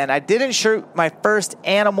 And I didn't shoot my first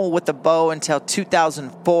animal with the bow until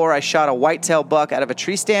 2004. I shot a whitetail buck out of a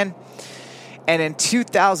tree stand. And in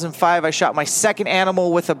 2005, I shot my second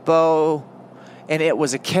animal with a bow. And it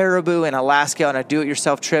was a caribou in Alaska on a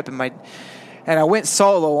do-it-yourself trip. And I went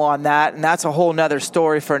solo on that, and that's a whole nother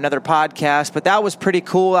story for another podcast. But that was pretty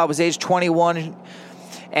cool. I was age 21.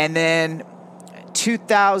 And then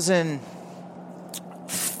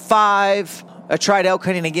 2005, I tried elk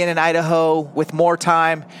hunting again in Idaho with more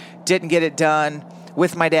time. Didn't get it done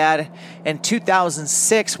with my dad. In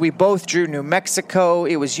 2006, we both drew New Mexico.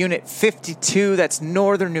 It was Unit 52. That's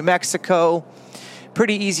northern New Mexico.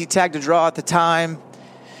 Pretty easy tag to draw at the time.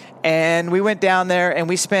 And we went down there, and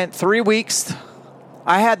we spent 3 weeks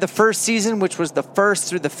I had the first season, which was the 1st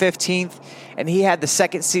through the 15th, and he had the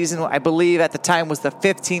second season, I believe at the time was the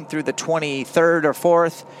 15th through the 23rd or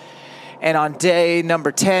 4th. And on day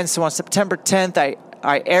number 10, so on September 10th,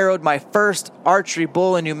 I arrowed my first archery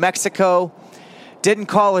bull in New Mexico. Didn't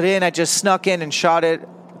call it in. I just snuck in and shot it,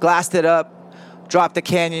 glassed it up, dropped the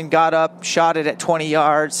canyon, got up, shot it at 20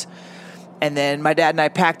 yards. And then my dad and I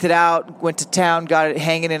packed it out, went to town, got it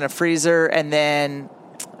hanging in a freezer, and then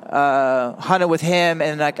hunted with him.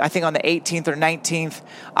 And I think on the 18th or 19th,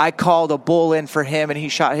 I called a bull in for him, and he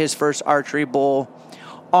shot his first archery bull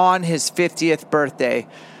on his 50th birthday.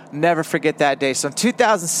 Never forget that day. So in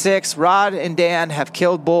 2006, Rod and Dan have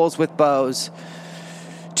killed bulls with bows.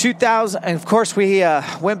 2000, and of course, we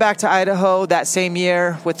went back to Idaho that same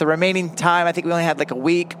year with the remaining time. I think we only had like a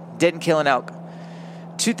week. Didn't kill an elk.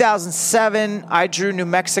 2007, I drew New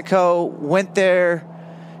Mexico, went there,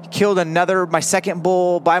 killed my second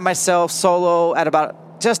bull by myself, solo, at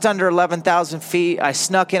about just under 11,000 feet. I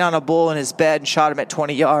snuck in on a bull in his bed and shot him at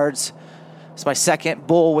 20 yards. It's my second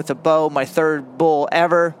bull with a bow, my third bull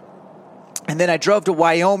ever. And then I drove to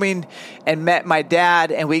Wyoming and met my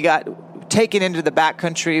dad, and we got taken into the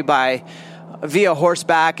backcountry via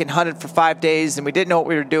horseback and hunted for 5 days, and we didn't know what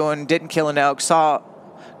we were doing, didn't kill an elk, saw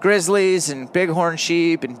grizzlies and bighorn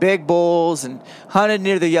sheep and big bulls and hunted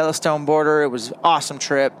near the Yellowstone border. It was an awesome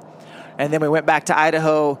trip. And then we went back to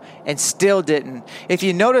Idaho and still didn't. If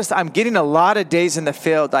you notice, I'm getting a lot of days in the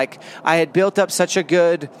field. Like, I had built up such a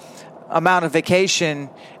good amount of vacation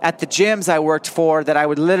at the gyms I worked for that I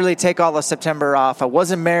would literally take all of September off. I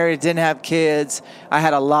wasn't married, didn't have kids. I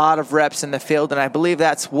had a lot of reps in the field, and I believe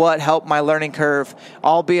that's what helped my learning curve,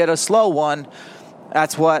 albeit a slow one.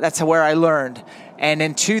 That's where I learned. And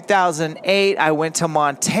in 2008, I went to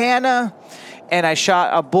Montana, and I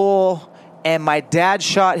shot a bull, and my dad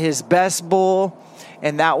shot his best bull,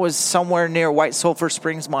 and that was somewhere near White Sulphur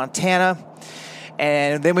Springs, Montana.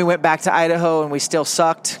 And then we went back to Idaho, and we still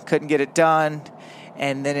sucked, couldn't get it done.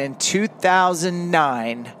 And then in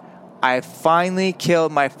 2009, I finally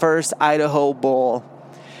killed my first Idaho bull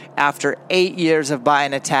after 8 years of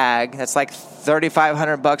buying a tag. That's like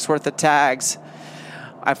 $3,500 worth of tags.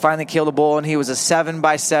 I finally killed a bull, and he was a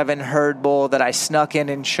 7x7 herd bull that I snuck in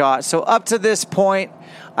and shot. So up to this point,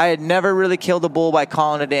 I had never really killed a bull by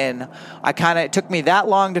calling it in. It took me that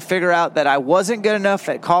long to figure out that I wasn't good enough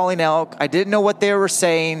at calling elk. I didn't know what they were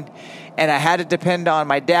saying, and I had to depend on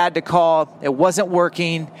my dad to call. It wasn't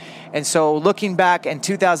working. And so looking back in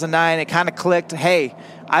 2009, it kind of clicked, hey,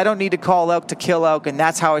 I don't need to call elk to kill elk, and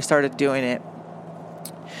that's how I started doing it.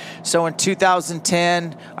 So in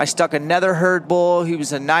 2010, I stuck another herd bull. He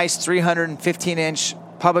was a nice 315-inch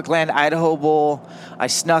public land Idaho bull. I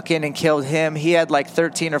snuck in and killed him. He had like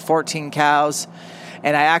 13 or 14 cows.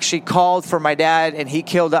 And I actually called for my dad, and he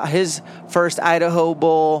killed his first Idaho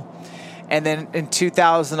bull. And then in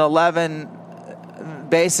 2011,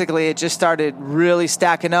 basically it just started really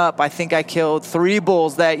stacking up. I think I killed 3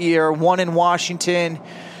 bulls that year, 1 in Washington,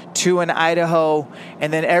 2 in Idaho,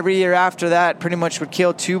 and then every year after that pretty much would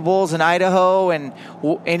kill 2 bulls in Idaho, and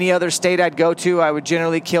any other state I'd go to, I would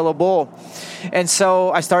generally kill a bull. And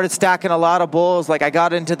so I started stacking a lot of bulls. Like, I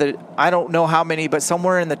got into I don't know how many, but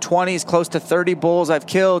somewhere in the 20s, close to 30 bulls I've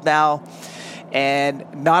killed now, and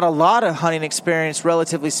not a lot of hunting experience,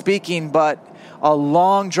 relatively speaking, but a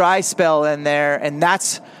long dry spell in there, and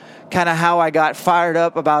that's kind of how I got fired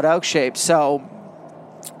up about elk shape. So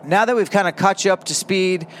now that we've kind of caught you up to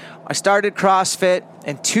speed, I started CrossFit.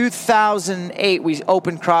 In 2008, we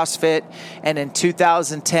opened CrossFit. And in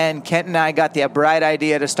 2010, Kent and I got the bright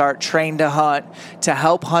idea to start Train to Hunt to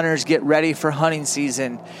help hunters get ready for hunting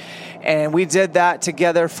season. And we did that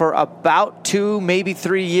together for about 2, maybe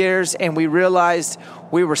 3 years. And we realized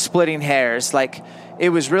we were splitting hairs. Like, it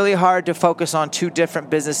was really hard to focus on 2 different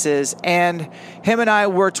businesses, and him and I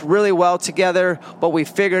worked really well together, but we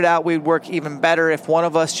figured out we'd work even better if one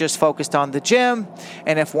of us just focused on the gym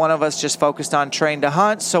and if one of us just focused on Train to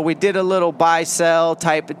Hunt. So we did a little buy-sell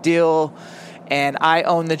type of deal, and I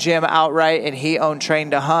owned the gym outright, and he owned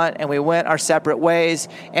Train to Hunt, and we went our separate ways.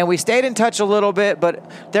 And we stayed in touch a little bit, but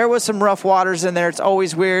there was some rough waters in there. It's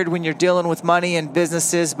always weird when you're dealing with money and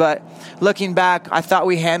businesses, but looking back, I thought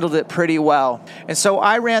we handled it pretty well. And so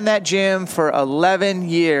I ran that gym for 11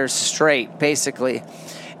 years straight, basically.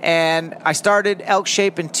 And I started Elk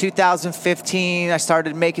Shape in 2015. I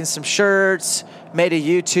started making some shirts, made a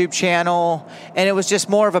YouTube channel, and it was just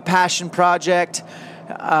more of a passion project.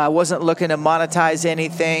 I wasn't looking to monetize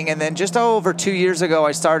anything. And then just over 2 years ago,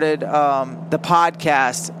 I started the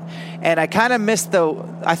podcast. And I kind of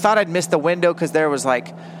I thought I'd missed the window because there was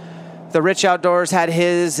like the Rich Outdoors had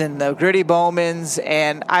his, and the Gritty Bowmans,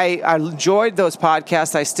 and I enjoyed those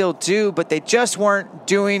podcasts. I still do, but they just weren't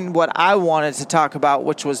doing what I wanted to talk about,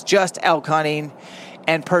 which was just elk hunting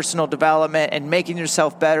and personal development and making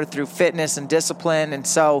yourself better through fitness and discipline. And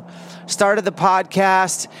so started the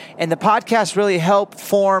podcast, and the podcast really helped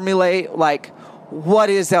formulate like, what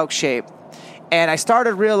is Elk Shape? And I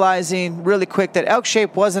started realizing really quick that Elk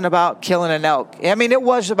Shape wasn't about killing an elk. I mean, it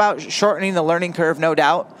was about shortening the learning curve, no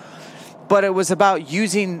doubt, but it was about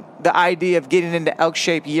using the idea of getting into Elk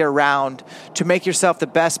Shape year round to make yourself the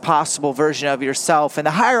best possible version of yourself. And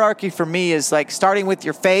the hierarchy for me is like starting with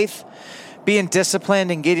your faith, being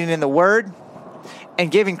disciplined and getting in the Word, and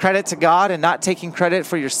giving credit to God and not taking credit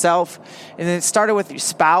for yourself. And then it started with your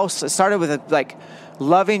spouse. It started with like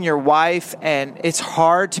loving your wife, and it's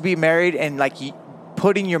hard to be married and like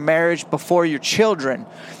putting your marriage before your children.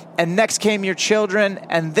 And next came your children,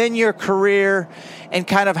 and then your career, and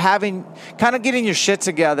kind of getting your shit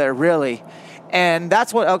together, really. And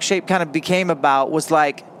that's what Elk Shape kind of became about, was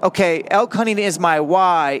like, okay, elk hunting is my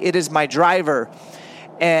why. It is my driver.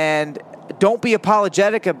 And don't be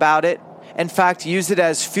apologetic about it. In fact, use it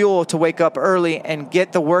as fuel to wake up early and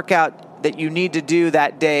get the workout that you need to do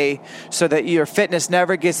that day so that your fitness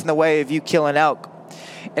never gets in the way of you killing elk.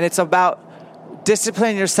 And it's about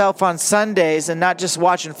disciplining yourself on Sundays and not just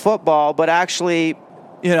watching football, but actually,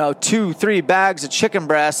 2-3 bags of chicken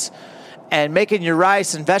breasts and making your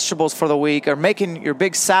rice and vegetables for the week, or making your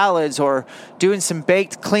big salads, or doing some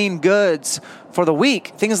baked clean goods for the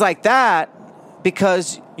week. Things like that,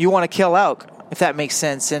 because you want to kill elk, if that makes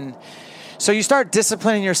sense. And so you start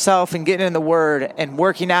disciplining yourself and getting in the Word and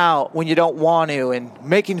working out when you don't want to, and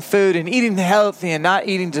making food and eating healthy and not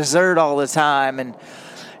eating dessert all the time. And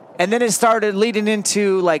then it started leading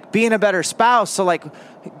into like being a better spouse. So like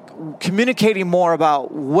communicating more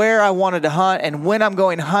about where I wanted to hunt and when I'm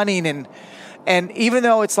going hunting. And even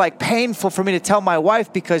though it's like painful for me to tell my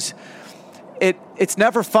wife, because it's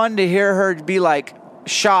never fun to hear her be like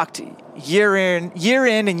shocked year in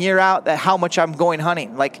and year out that how much I'm going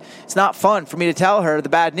hunting. Like, it's not fun for me to tell her the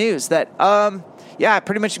bad news that I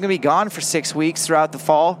pretty much am gonna be gone for 6 weeks throughout the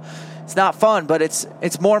fall. It's not fun, but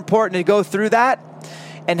it's more important to go through that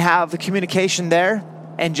and have the communication there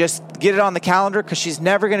and just get it on the calendar, because she's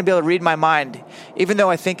never gonna be able to read my mind. Even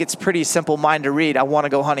though I think it's pretty simple mind to read, I want to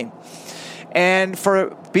go hunting. And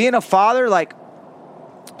for being a father, like,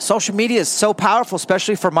 social media is so powerful,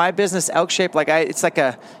 especially for my business, Elk Shape. Like, it's like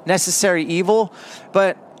a necessary evil,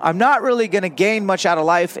 but I'm not really going to gain much out of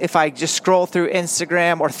life if I just scroll through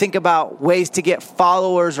Instagram or think about ways to get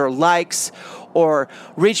followers or likes, or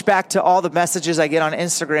reach back to all the messages I get on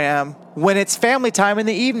Instagram when it's family time in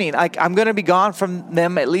the evening. Like, I'm going to be gone from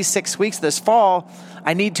them at least 6 weeks this fall.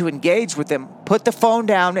 I need to engage with them. Put the phone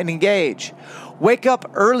down and engage. Wake up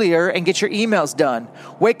earlier and get your emails done.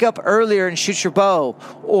 Wake up earlier and shoot your bow,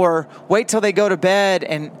 or wait till they go to bed.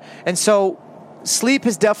 And so sleep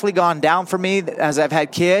has definitely gone down for me as I've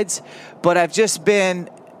had kids, but I've just been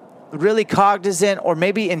really cognizant, or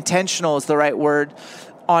maybe intentional is the right word,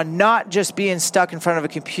 on not just being stuck in front of a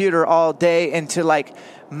computer all day, and to like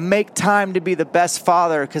make time to be the best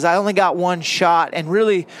father, because I only got one shot. And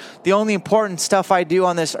really the only important stuff I do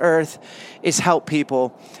on this earth is help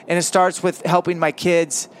people. And it starts with helping my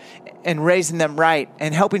kids and raising them right,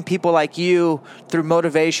 and helping people like you through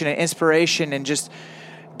motivation and inspiration, and just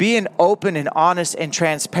being open and honest and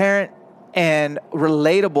transparent and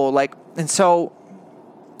relatable. Like, and so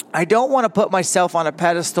I don't want to put myself on a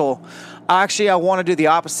pedestal. Actually, I want to do the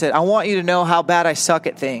opposite. I want you to know how bad I suck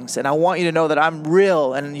at things, and I want you to know that I'm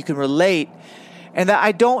real and you can relate, and that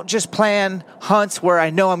I don't just plan hunts where I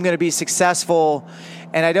know I'm going to be successful,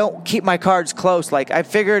 and I don't keep my cards close. Like, I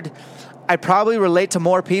figured I'd probably relate to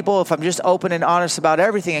more people if I'm just open and honest about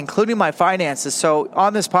everything, including my finances. So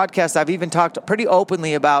on this podcast, I've even talked pretty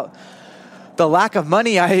openly about the lack of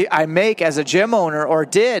money I make as a gym owner, or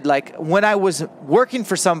did. Like, when I was working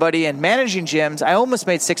for somebody and managing gyms, I almost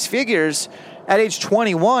made 6 figures at age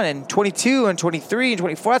 21 and 22 and 23 and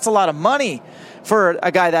 24. That's a lot of money for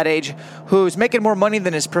a guy that age who's making more money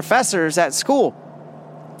than his professors at school.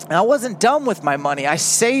 And I wasn't dumb with my money. I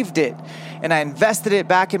saved it, and I invested it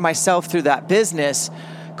back in myself through that business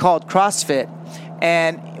called CrossFit.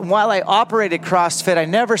 And while I operated CrossFit, I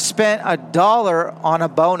never spent $1 on a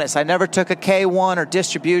bonus. I never took a K1 or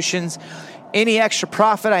distributions. Any extra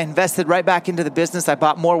profit, I invested right back into the business. I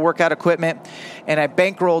bought more workout equipment, and I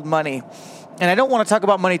bankrolled money. And I don't want to talk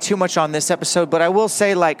about money too much on this episode, but I will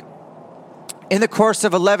say, like, in the course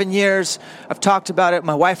of 11 years, I've talked about it.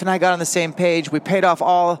 My wife and I got on the same page. We paid off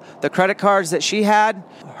all the credit cards that she had,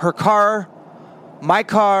 her car, my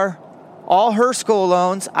car, all her school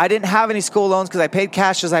loans. I didn't have any school loans because I paid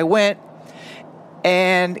cash as I went,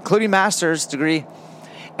 and including master's degree.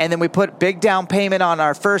 And then we put big down payment on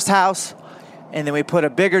our first house, and then we put a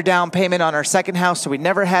bigger down payment on our second house, so we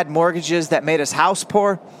never had mortgages that made us house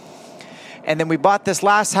poor. And then we bought this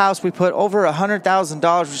last house. We put over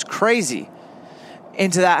 $100,000, which is crazy,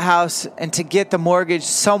 into that house, and to get the mortgage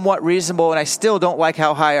somewhat reasonable. And I still don't like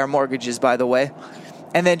how high our mortgage is, by the way.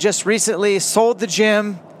 And then just recently sold the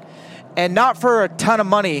gym, and not for a ton of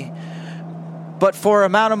money, but for an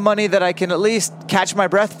amount of money that I can at least catch my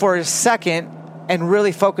breath for a second and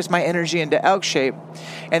really focus my energy into Elk Shape.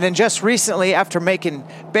 And then just recently, after making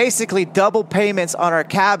basically double payments on our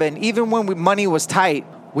cabin, even when money was tight,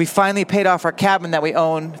 we finally paid off our cabin that we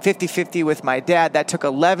own 50-50 with my dad. That took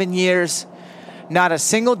 11 years. Not a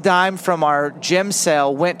single dime from our gym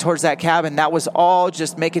sale went towards that cabin. That was all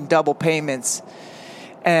just making double payments.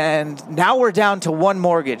 And now we're down to one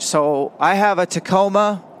mortgage. So I have a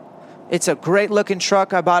Tacoma. It's a great looking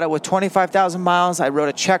truck. I bought it with 25,000 miles. I wrote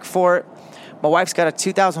a check for it. My wife's got a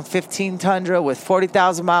 2015 Tundra with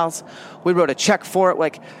 40,000 miles. We wrote a check for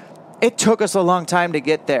it. It took us a long time to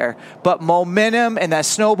get there, but momentum and that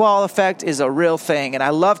snowball effect is a real thing. And I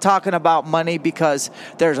love talking about money because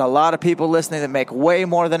there's a lot of people listening that make way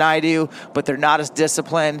more than I do, but they're not as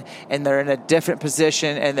disciplined, and they're in a different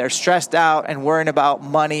position, and they're stressed out and worrying about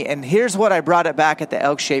money. And here's what I brought it back at the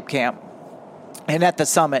Elk Shape Camp and at the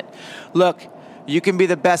summit. Look, you can be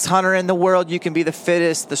the best hunter in the world. You can be the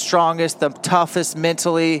fittest, the strongest, the toughest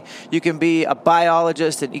mentally. You can be a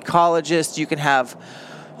biologist, an ecologist. You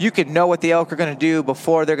can know what the elk are going to do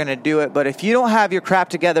before they're going to do it. But if you don't have your crap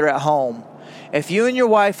together at home, if you and your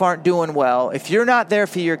wife aren't doing well, if you're not there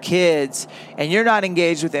for your kids and you're not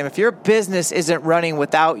engaged with them, if your business isn't running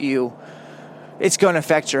without you, it's going to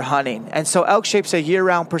affect your hunting. And so Elk Shape's a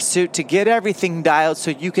year-round pursuit to get everything dialed so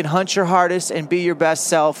you can hunt your hardest and be your best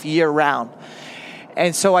self year-round.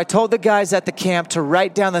 And so I told the guys at the camp to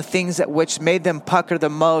write down the things that which made them pucker the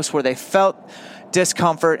most, where they felt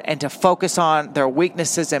discomfort, and to focus on their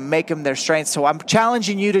weaknesses and make them their strengths. So I'm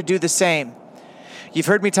challenging you to do the same. You've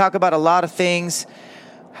heard me talk about a lot of things,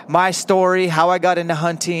 my story, how I got into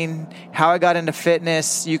hunting, how I got into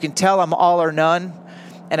fitness. You can tell I'm all or none,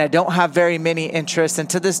 and I don't have very many interests. And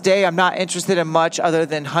to this day, I'm not interested in much other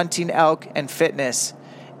than hunting elk and fitness.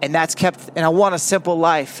 And I want a simple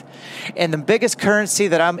life. And the biggest currency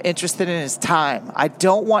that I'm interested in is time. I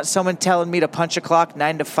don't want someone telling me to punch a clock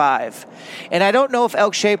 9 to 5. And I don't know if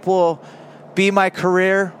Elk Shape will be my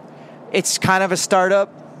career. It's kind of a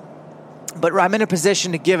startup, but I'm in a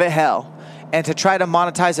position to give it hell and to try to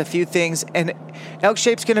monetize a few things. And Elk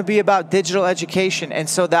Shape's going to be about digital education. And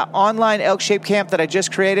so that online Elk Shape camp that I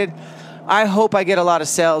just created, I hope I get a lot of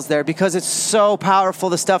sales there because it's so powerful.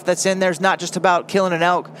 The stuff that's in there is not just about killing an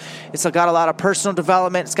elk. It's got a lot of personal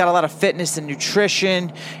development. It's got a lot of fitness and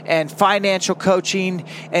nutrition and financial coaching.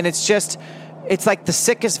 And it's like the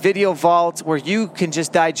sickest video vault where you can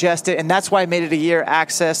just digest it. And that's why I made it a year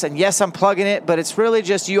access. And yes, I'm plugging it, but it's really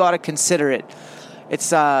just you ought to consider it. It's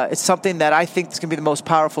something that I think is going to be the most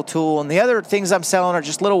powerful tool. And the other things I'm selling are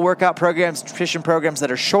just little workout programs, nutrition programs that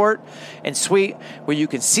are short and sweet, where you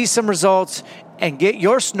can see some results and get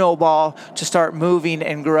your snowball to start moving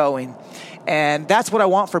and growing. And that's what I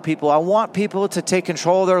want for people. I want people to take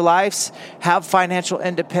control of their lives, have financial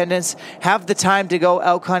independence, have the time to go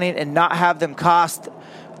elk hunting and not have them cost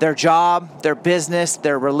their job, their business,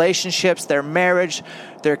 their relationships, their marriage,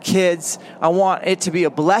 their kids. I want it to be a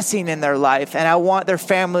blessing in their life, and I want their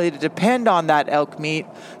family to depend on that elk meat.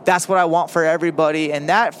 That's what I want for everybody, and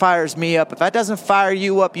that fires me up. If that doesn't fire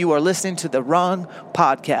you up, you are listening to the wrong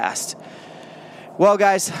podcast. Well,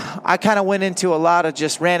 guys, I kind of went into a lot of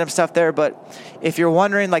just random stuff there, but if you're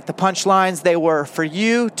wondering, like the punchlines, they were for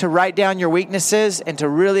you to write down your weaknesses and to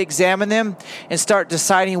really examine them and start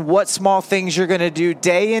deciding what small things you're going to do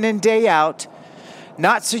day in and day out,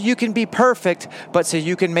 not so you can be perfect, but so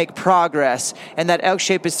you can make progress. And that Elk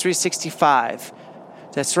Shape is 365.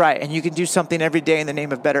 That's right. And you can do something every day in the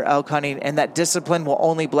name of better elk hunting, and that discipline will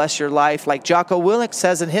only bless your life. Like Jocko Willink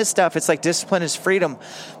says in his stuff, it's like discipline is freedom.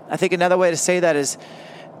 I think another way to say that is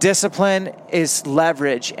discipline is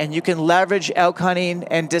leverage, and you can leverage elk hunting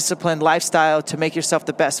and disciplined lifestyle to make yourself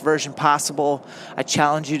the best version possible. I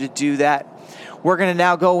challenge you to do that. We're going to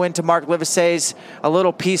now go into Mark Livesay's a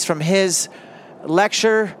little piece from his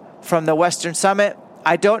lecture from the Western Summit.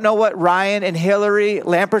 I don't know what Ryan and Hillary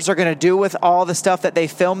Lampers are going to do with all the stuff that they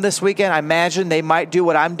filmed this weekend. I imagine they might do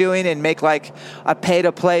what I'm doing and make like a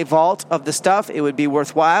pay-to-play vault of the stuff. It would be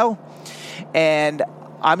worthwhile. And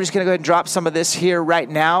I'm just going to go ahead and drop some of this here right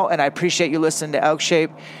now, and I appreciate you listening to Elk Shape.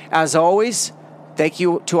 As always, Thank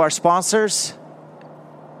you to our sponsors: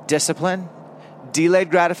 discipline,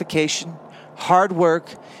 delayed gratification, hard work,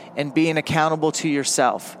 and being accountable to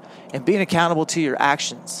yourself and being accountable to your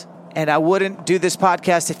actions. And I wouldn't do this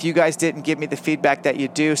podcast if you guys didn't give me the feedback that you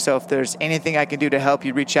do. So if there's anything I can do to help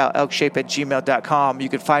you, reach out, elkshape@gmail.com. You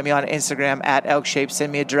can find me on Instagram @elkshape.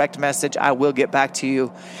 Send me a direct message. I will get back to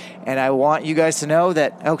you. And I want you guys to know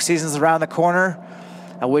that elk season's around the corner.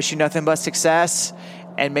 I wish you nothing but success.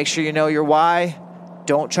 And make sure you know your why.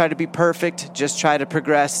 Don't try to be perfect. Just try to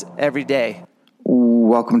progress every day.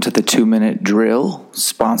 Welcome to the 2-minute drill,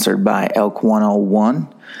 sponsored by Elk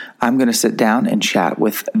 101. I'm going to sit down and chat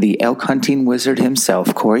with the elk hunting wizard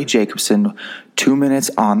himself, Corey Jacobson. 2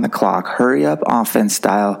 minutes on the clock. Hurry up, offense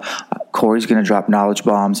style. Corey's going to drop knowledge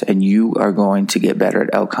bombs, and you are going to get better at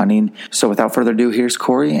elk hunting. So without further ado, here's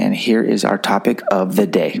Corey, and here is our topic of the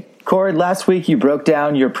day. Corey, last week you broke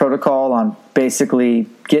down your protocol on basically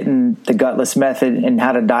getting the gutless method and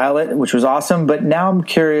how to dial it, which was awesome. But now I'm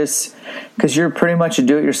curious, because you're pretty much a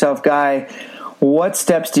do-it-yourself guy, what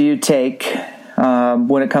steps do you take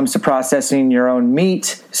when it comes to processing your own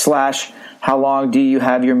meat / how long do you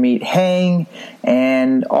have your meat hang,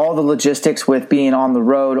 and all the logistics with being on the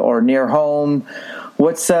road or near home?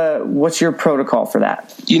 What's your protocol for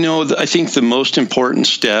that? I think the most important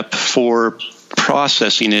step for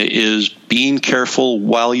processing it is being careful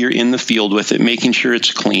while you're in the field with it, making sure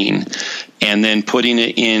it's clean, and then putting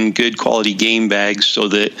it in good quality game bags so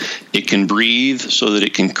that it can breathe, so that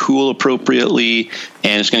it can cool appropriately,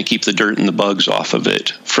 and it's going to keep the dirt and the bugs off of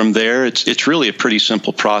it. From there, it's really a pretty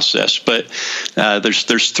simple process. But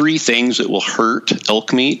there's 3 things that will hurt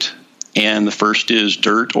elk meat. And the first is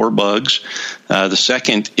dirt or bugs. The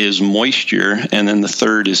second is moisture. And then the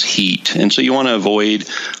third is heat. And so you want to avoid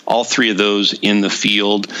all 3 of those in the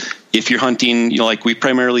field. If you're hunting, like we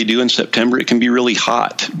primarily do in September, it can be really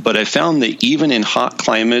hot. But I found that even in hot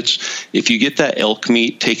climates, if you get that elk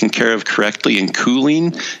meat taken care of correctly and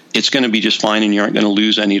cooling, it's going to be just fine, and you aren't going to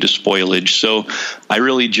lose any to spoilage. So I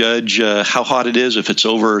really judge how hot it is. If it's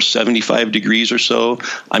over 75 degrees or so,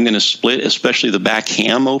 I'm going to split, especially the back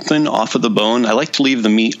ham open off of the bone. I like to leave the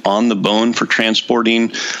meat on the bone for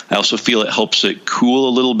transporting. I also feel it helps it cool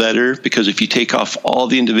a little better, because if you take off all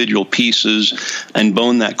the individual pieces and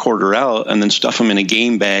bone that quarter out and then stuff them in a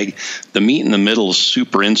game bag, the meat in the middle is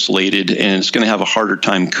super insulated and it's going to have a harder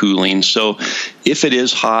time cooling. So if it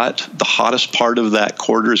is hot, the hottest part of that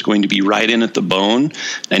quarter is going to be right in at the bone.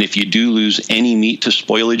 And if you do lose any meat to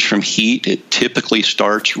spoilage from heat, it typically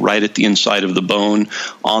starts right at the inside of the bone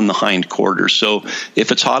on the hind quarter. So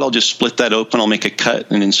if it's hot, I'll just split that open. I'll make a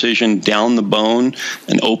cut, an incision down the bone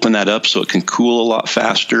and open that up so it can cool a lot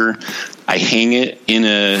faster. I hang it in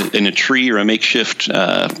a tree or a makeshift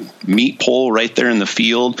meat pole right there in the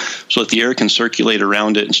field so that the air can circulate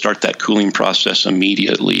around it and start that cooling process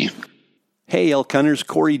immediately. Hey, elk hunters,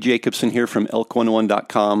 Corey Jacobson here from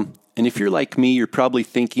elk101.com. And if you're like me, you're probably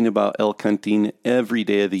thinking about elk hunting every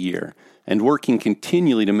day of the year and working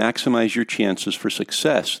continually to maximize your chances for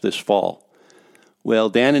success this fall. Well,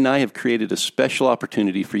 Dan and I have created a special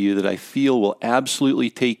opportunity for you that I feel will absolutely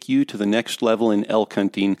take you to the next level in elk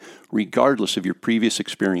hunting, regardless of your previous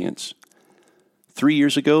experience. 3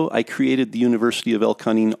 years ago, I created the University of Elk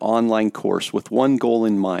Hunting online course with one goal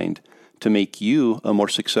in mind: to make you a more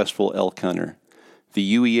successful elk hunter.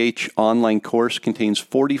 The UEH online course contains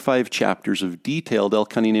 45 chapters of detailed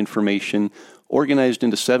elk hunting information organized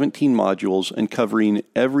into 17 modules and covering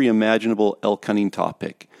every imaginable elk hunting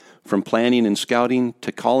topic, from planning and scouting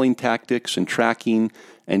to calling tactics and tracking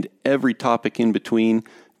and every topic in between.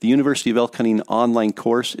 The University of Elk Hunting online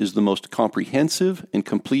course is the most comprehensive and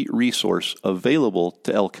complete resource available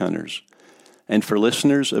to elk hunters. And for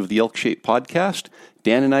listeners of the Elk Shape podcast,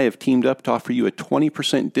 Dan and I have teamed up to offer you a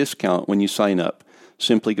 20% discount when you sign up.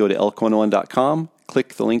 Simply go to elk101.com,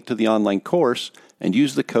 click the link to the online course, and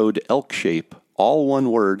use the code ELKSHAPE, all one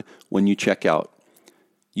word, when you check out.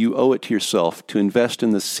 You owe it to yourself to invest in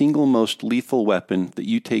the single most lethal weapon that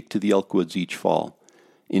you take to the elk woods each fall.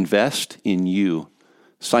 Invest in you.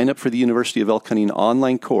 Sign up for the University of Elk Hunting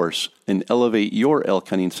online course and elevate your elk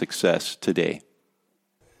hunting success today.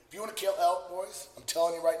 If you want to kill elk, boys, I'm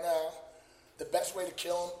telling you right now, the best way to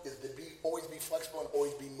kill them is to always be flexible and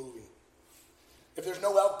always be moving. If there's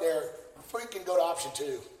no elk there, freaking go to option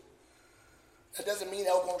 2. That doesn't mean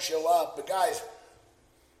elk won't show up, but guys,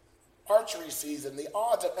 archery season, the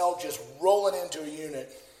odds of elk just rolling into a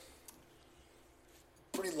unit,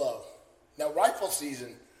 pretty low. Now, rifle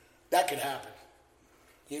season, that could happen.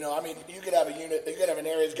 You could have a unit, you could have an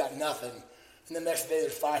area that's got nothing, and the next day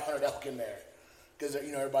there's 500 elk in there because,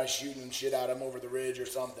 everybody's shooting shit at them over the ridge or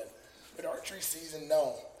something. But archery season,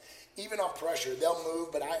 no. even on pressure, they'll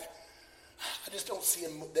move, but I just don't see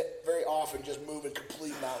them very often just moving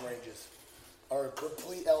complete mountain ranges or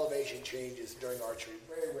complete elevation changes during archery,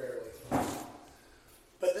 very rarely.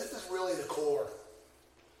 But this is really the core,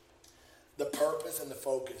 the purpose and the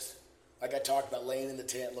focus. Like I talked about, laying in the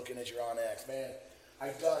tent, looking at your on-X. Man,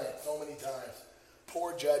 I've done it so many times.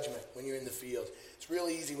 Poor judgment when you're in the field. It's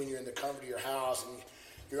really easy when you're in the comfort of your house and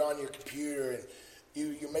you're on your computer and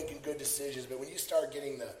you're making good decisions. But when you start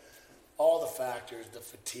getting all the factors, the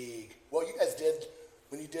fatigue. Well, you guys did,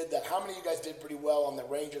 when you did that, how many of you guys did pretty well on the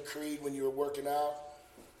Ranger Creed when you were working out?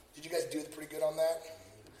 Did you guys do pretty good on that?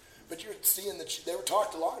 But you're seeing they were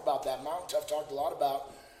talked a lot about that. Mountain Tough talked a lot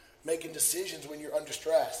about making decisions when you're under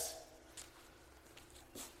stress.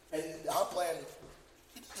 And the hunt plan,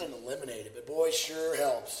 it doesn't eliminate it, but boy, it sure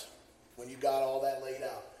helps when you got all that laid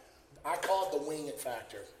out. I call it the wing it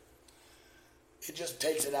factor. It just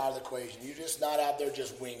takes it out of the equation. You're just not out there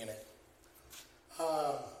just winging it.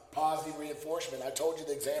 Positive reinforcement. I told you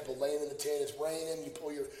the example, laying in the tent, it's raining, you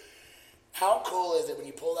pull your... How cool is it when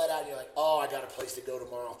you pull that out and you're like, oh, I got a place to go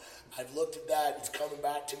tomorrow. I've looked at that. It's coming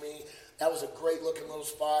back to me. That was a great looking little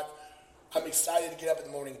spot. I'm excited to get up in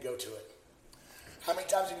the morning and go to it. How many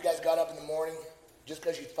times have you guys got up in the morning just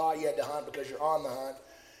because you thought you had to hunt because you're on the hunt?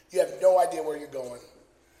 You have no idea where you're going.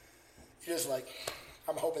 You're just like,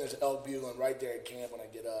 I'm hoping there's an elk bugling right there at camp when I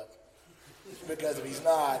get up. Because if he's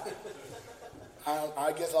not,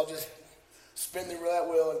 I guess I'll just spin the roulette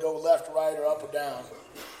wheel and go left, right, or up or down.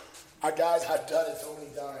 Guys, I've done it so many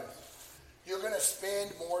times. You're going to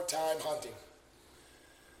spend more time hunting.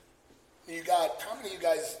 How many of you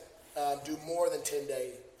guys do more than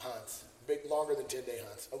 10-day hunts? Longer than 10-day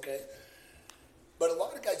hunts, okay? But a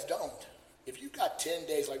lot of guys don't. If you've got 10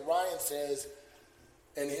 days, like Ryan says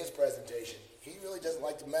in his presentation, he really doesn't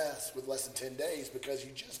like to mess with less than 10 days because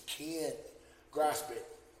you just can't grasp it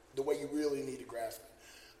the way you really need to grasp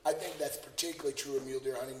it. I think that's particularly true of mule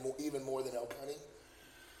deer hunting, even more than elk hunting.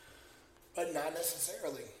 But not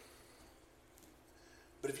necessarily.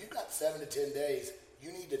 But if you've got 7 to 10 days,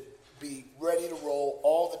 you need to be ready to roll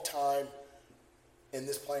all the time, and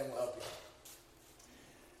this plan will help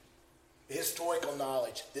you. Historical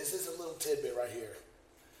knowledge. This is a little tidbit right here.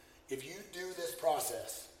 If you do this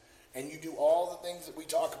process, and you do all the things that we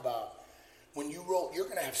talk about, when you roll, you're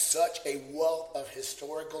going to have such a wealth of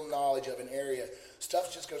historical knowledge of an area.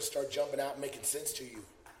 Stuff's just going to start jumping out and making sense to you.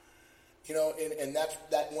 You know, and that's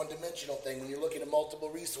that one-dimensional thing. When you're looking at multiple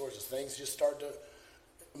resources, things just start to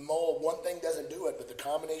mold. One thing doesn't do it, but the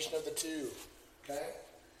combination of the two. Okay?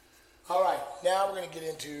 All right, now we're going to get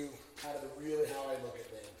into kind of really how I look at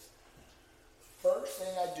things. First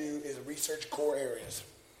thing I do is research core areas.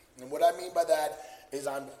 And what I mean by that is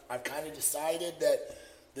I've kind of decided that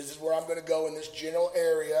this is where I'm going to go in this general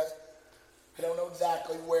area. I don't know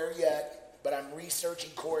exactly where yet, but I'm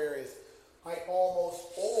researching core areas. I almost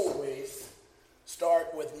always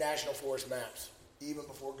start with National Forest maps, even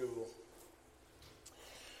before Google.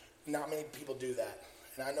 Not many people do that.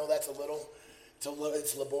 And I know that's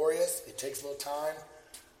it's laborious, it takes a little time,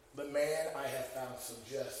 but man, I have found some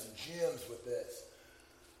gems with this.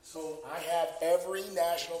 So I have every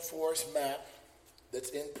National Forest map that's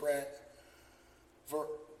in print for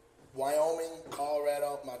Wyoming,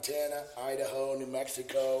 Colorado, Montana, Idaho, New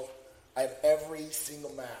Mexico. I have every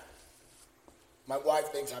single map. My wife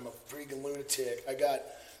thinks I'm a freaking lunatic. I got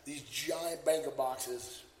these giant banker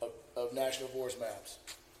boxes of National Forest maps.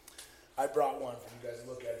 I brought one for you guys to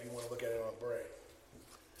look at if you want to look at it on a break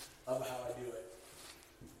of how I do it.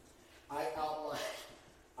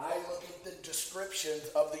 I look at the descriptions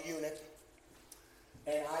of the unit,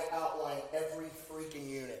 and I outline every freaking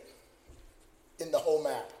unit in the whole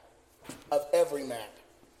map, of every map.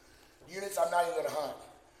 Units I'm not even going to hunt.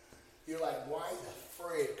 You're like, why the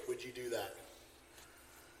frick would you do that?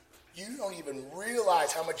 You don't even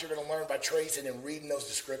realize how much you're going to learn by tracing and reading those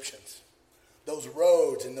descriptions. Those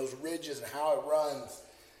roads and those ridges and how it runs.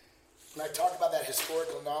 When I talk about that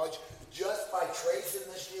historical knowledge, just by tracing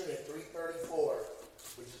this unit, 334,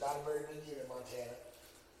 which is not a very good unit in Montana.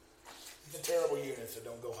 It's a terrible unit, so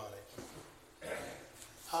don't go hunt it.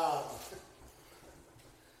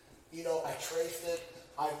 I traced it.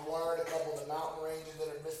 I've learned a couple of the mountain ranges that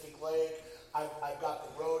are Mystic Lake. I've got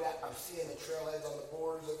the road out. I'm seeing the trailheads on the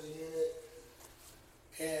borders of the unit.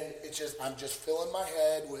 And I'm just filling my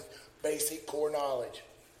head with basic core knowledge.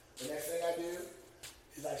 The next thing I do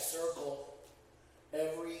is I circle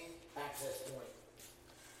every access point.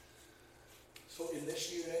 So in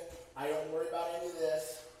this unit, I don't worry about any of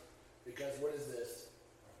this because what is this?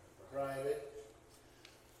 Private.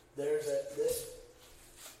 There's this,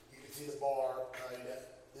 you can see the bar, kind of.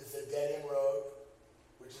 This is a dead end road,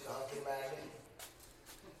 which is a hunt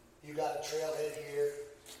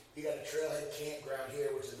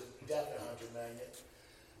canyon.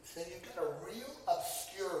 Then you've got a real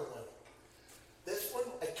obscure one. This one,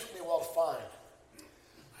 it took me a while to find.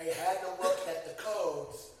 I had to look at the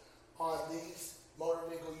codes on these motor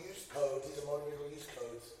vehicle use codes. These are motor vehicle use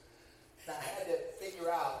codes. And I had to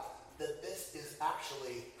figure out that this is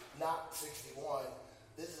actually not 61.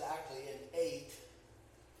 This is actually an 8.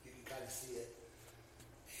 You can kind of see it.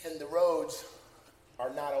 And the roads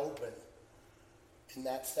are not open in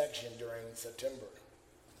that section during September.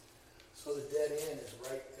 So the dead end is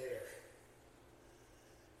right there.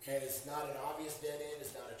 And it's not an obvious dead end,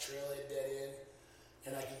 it's not a trailhead dead end.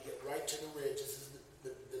 And I can get right to the ridge. This is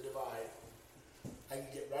the divide. I can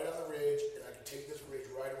get right on the ridge, and I can take this ridge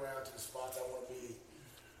right around to the spots I want to be.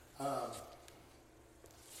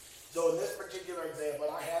 So in this particular example,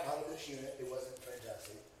 I have hunted this unit. It wasn't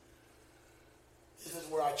fantastic. This is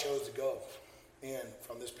where I chose to go in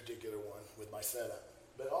from this particular one with my setup.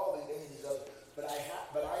 But all these, any of these others, but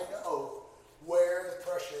I know where the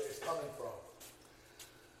pressure is coming from.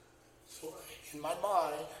 So in my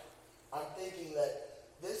mind, I'm thinking that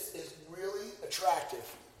this is really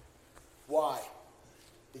attractive. Why?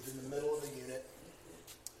 It's in the middle of the unit.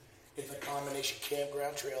 It's a combination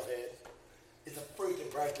campground trailhead. It's a freaking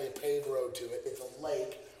practically a paved road to it. It's a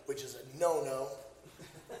lake, which is a no-no.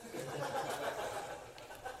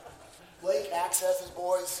 Lake accesses,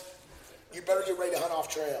 boys, you better get ready to hunt off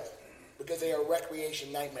trail because they are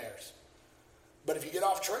recreation nightmares. But if you get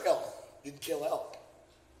off trail, you can kill elk.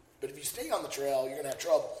 But if you stay on the trail, you're going to have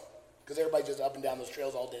trouble because everybody's just up and down those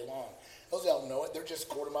trails all day long. Those elk know it. They're just a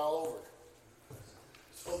quarter mile over.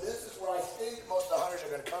 So this is where I think most of the hunters are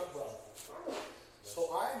going to come from. So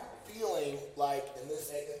I'm feeling like, and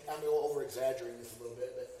this, I'm over-exaggerating this a little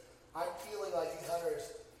bit, but I'm feeling like these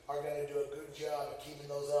hunters are going to do a good job of keeping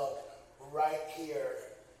those elk right here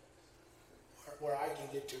where I can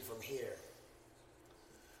get to from here.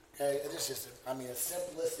 Okay, it's just, a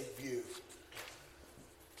simplistic view.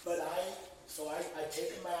 But I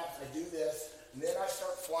take a map, I do this, and then I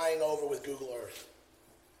start flying over with Google Earth.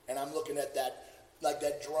 And I'm looking at that, like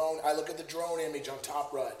that drone, I look at the drone image on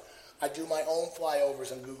Top Rut. I do my own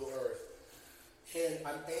flyovers on Google Earth. And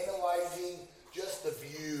I'm analyzing just the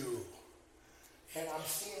view. And I'm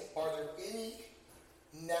seeing, are there any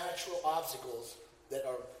natural obstacles that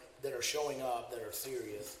are showing up that are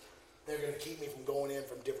serious? They're going to keep me from going in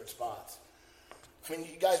from different spots. I mean,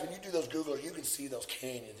 you guys, when you do those Googles, you can see those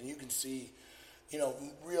canyons, and you can see,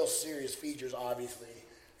 real serious features, obviously.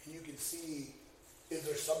 And you can see, is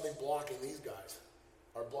there something blocking these guys?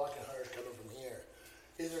 Are blocking hunters coming from here?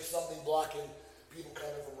 Is there something blocking people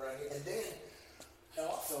coming from around here? And then, I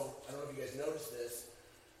don't know if you guys noticed this,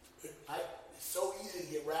 but it's so easy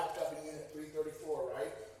to get wrapped up in Unit 334,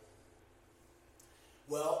 right?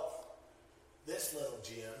 Well, this little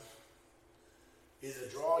gem is a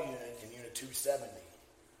draw unit in Unit 270.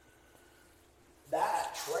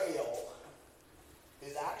 That trail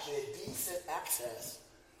is actually a decent access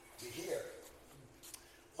to here.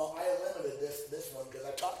 Well, I limited this one because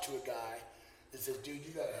I talked to a guy that says, dude,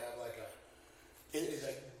 you got to have it is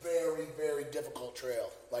a very, very difficult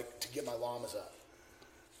trail, to get my llamas up.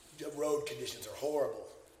 The road conditions are horrible.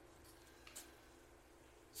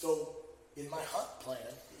 So, in my hunt plan,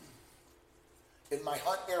 in my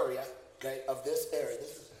hunt area, okay, of this area,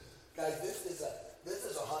 this is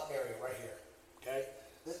a hunt area right here, okay?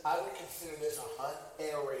 I would consider this a hunt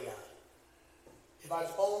area. If I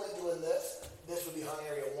was only doing this would be hunt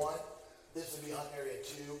area 1, this would be hunt area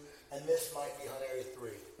 2, and this might be hunt area 3.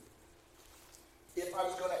 If I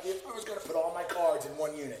was gonna put all my cards in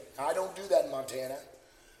one unit, now, I don't do that in Montana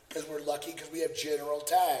because we're lucky because we have general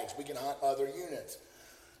tags. We can hunt other units.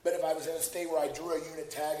 But if I was in a state where I drew a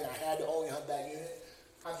unit tag and I had to only hunt that unit,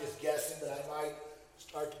 I'm just guessing that I might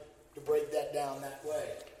start to break that down that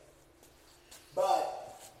way.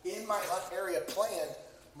 But in my hunt area plan,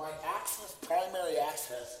 my primary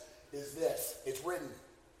access is this. It's written.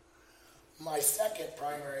 My second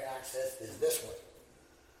primary access is this one.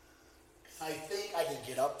 I think I can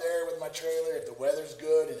get up there with my trailer if the weather's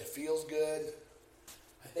good and it feels good.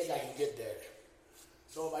 I think I can get there.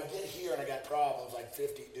 So if I get here and I got problems like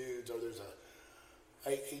 50 dudes or there's a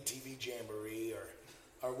ATV jamboree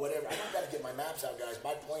or whatever, I don't got to get my maps out, guys.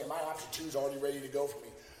 My option 2 is already ready to go for me.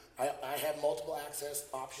 I have multiple access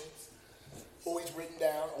options, always written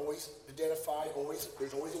down, always identified,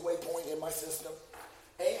 there's always a waypoint in my system.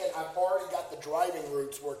 And I've already got the driving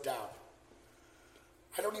routes worked out.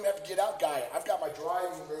 I don't even have to get out, guy. I've got my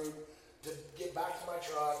driving route to get back to my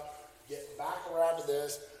truck, get back around to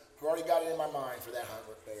this. I've already got it in my mind for that hunt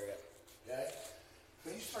area. Okay?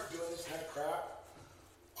 When you start doing this kind of crap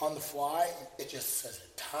on the fly, it just says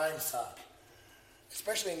a time suck.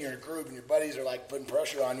 especially in your group and your buddies are like putting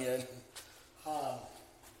pressure on you. And,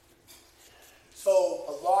 so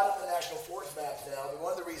a lot of the national forest maps now, and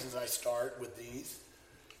one of the reasons I start with these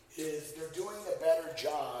is they're doing a better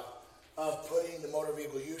job of putting the motor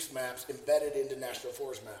vehicle use maps embedded into national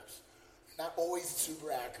forest maps. Not always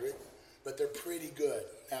super accurate, but they're pretty good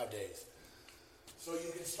nowadays. So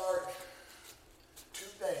you can start two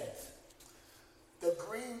things. The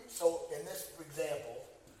green, so in this example,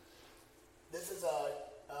 this is I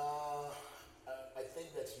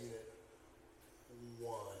think that's unit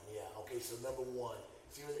 1, yeah, okay, so number 1.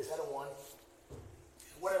 See, is that a 1?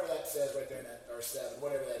 Whatever that says right there, in that, or 7,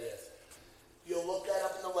 whatever that is. You'll look that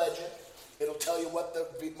up in the legend. It'll tell you what the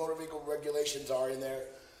motor vehicle regulations are in there.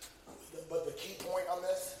 But the key point on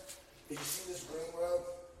this, did you see this green road?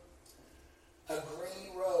 A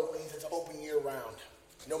green road means it's open year round,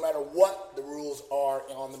 no matter what the rules are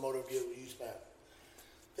on the motor vehicle use map.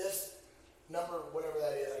 This number, whatever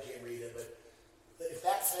that is, I can't read it, but if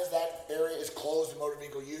that says that area is closed to motor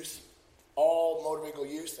vehicle use, all motor vehicle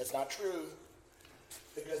use, that's not true,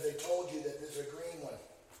 because they told you that this is a green one.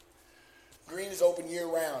 Green is open year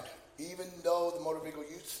round, even though the motor vehicle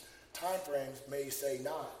use time frames may say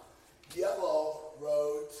not. Yellow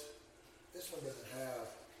roads, this one doesn't have,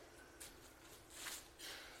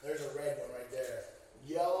 there's a red one right there.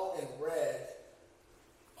 Yellow and red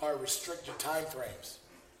are restricted time frames.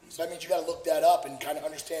 So that means you got to look that up and kind of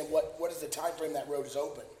understand what is the time frame that road is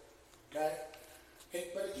open. Okay?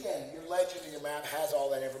 But again, your legend and your map has all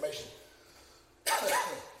that information.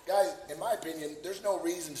 Guys, in my opinion, there's no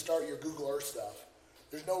reason to start your Google Earth stuff.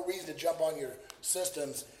 There's no reason to jump on your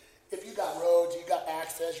systems. If you got roads, you got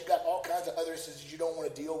access, you got all kinds of other systems you don't want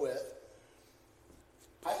to deal with.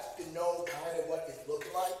 I have to know kind of what it's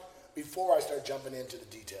looking like before I start jumping into the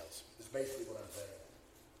details. Is basically what I'm saying.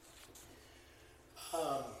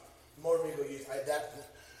 Motor vehicle use.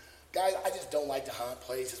 Guys, I just don't like to hunt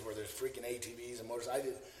places where there's freaking ATVs and motors.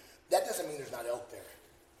 That doesn't mean there's not elk there.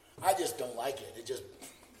 I just don't like it.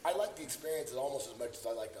 I like the experience almost as much as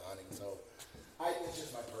I like the hunting. So it's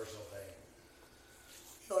just my personal thing.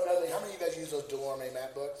 You know, another thing, how many of you guys use those Delorme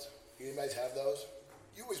map books? You guys have those?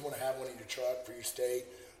 You always want to have one in your truck for your state.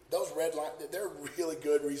 Those red line, they're really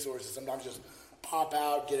good resources. Sometimes just pop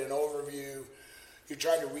out, get an overview. You're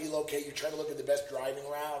trying to relocate. You're trying to look at the best driving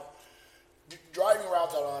route. Driving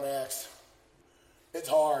routes out on X, it's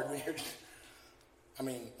hard.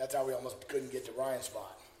 That's how we almost couldn't get to Ryan's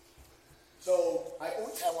spot. So I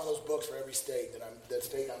always have one of those books for every state that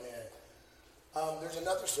state I'm in. There's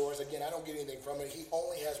another source. Again, I don't get anything from it. He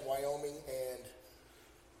only has Wyoming and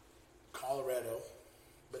Colorado.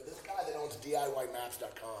 But this guy that owns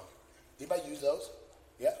DIYmaps.com, anybody use those?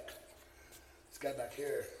 Yeah. This guy back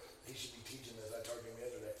here, he should be teaching this. I talked to him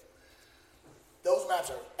yesterday. Those maps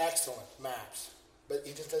are excellent maps, but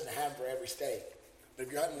he just doesn't have them for every state. But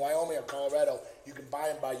if you're hunting Wyoming or Colorado, you can buy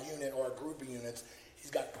them by unit or a group of units. He's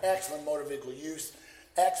got excellent motor vehicle use,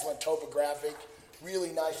 excellent topographic, really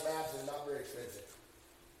nice maps, and not very expensive.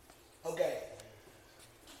 Okay.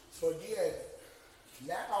 So again,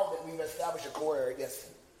 now that we've established a core area, yes.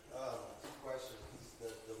 Two questions. The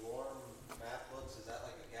Lorem map books, is that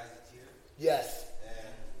like a gazetteer? Yes.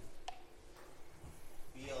 And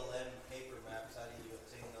BLM paper maps, how do you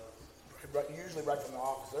obtain those? Usually right from the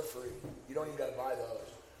office. They're free. You don't even got to buy those.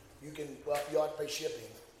 You can, you'll have to pay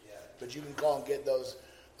shipping. Yeah. But you can call and get those.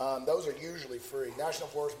 Those are usually free. National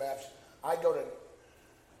Forest Maps, I go to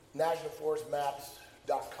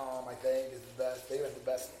nationalforestmaps.com, I think, is the best. They have the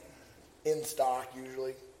best in stock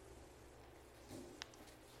usually.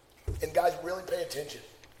 And guys, really pay attention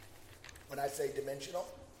when I say dimensional.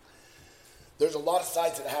 There's a lot of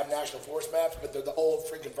sites that have national forest maps, but they're the old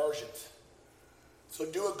freaking versions. So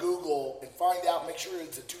do a Google and find out, make sure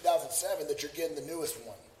it's a 2007 that you're getting the newest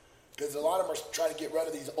one. Because a lot of them are trying to get rid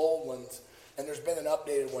of these old ones, and there's been an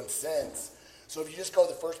updated one since. So if you just go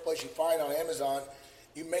to the first place you find on Amazon,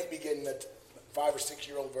 you may be getting a 5 or 6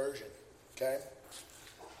 year old version, okay?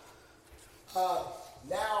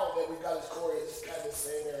 Now that we've got this core area, this is kind of the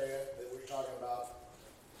same area that we were talking about.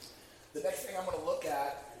 The next thing I'm going to look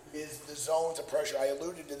at is the zones of pressure. I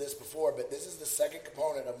alluded to this before, but this is the second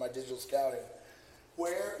component of my digital scouting.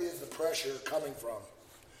 Where is the pressure coming from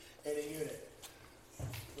in a unit?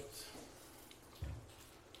 Oops.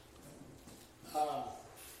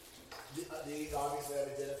 These obviously have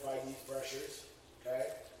identified these pressures, okay?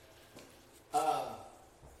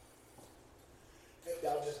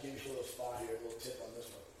 I'll just give you a little spot here, a little tip on this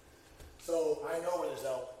one. So I know where there's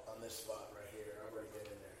elk on this spot right here. I've already been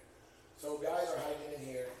in there. So guys are hiking in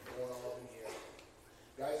here, going all up in here.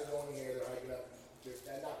 Guys are going in here, they're hiking up. This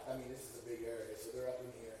is a big area, so they're up in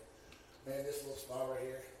here. Man, this little spot right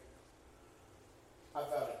here, I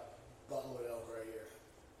found a buttload of elk right here.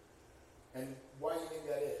 And why do you think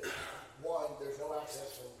that is? One, there's no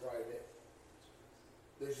access from private.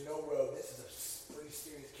 There's no road. This is a pretty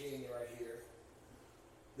serious canyon right here.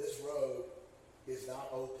 This road is not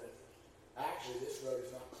open. Actually, this road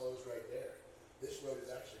is not closed right there. This road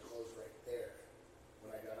is actually closed right there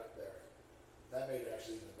when I got up there. That made it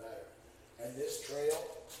actually even better. And this trail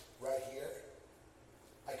right here,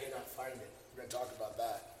 I could not find it. We're going to talk about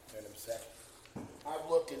that in a second. I've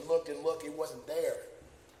looked and looked and looked. It wasn't there.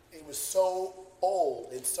 It was so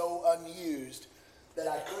old and so unused that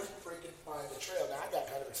I couldn't freaking find the trail. Now, I got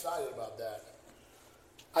kind of excited about that.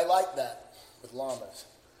 I like that with llamas.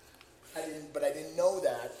 But I didn't know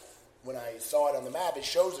that when I saw it on the map. It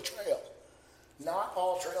shows a trail. Not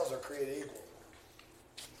all trails are created equal.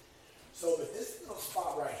 So, but this little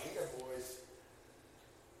spot right here, boys,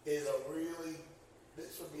 is a really,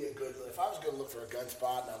 this would be a good, if I was going to look for a gun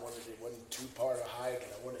spot and I wanted it wasn't too part of a hike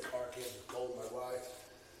and I wanted to car camp with Cole and my wife,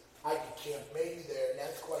 I could camp maybe there, and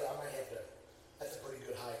that's quite, I might have to, that's a pretty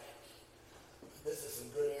good hike. This is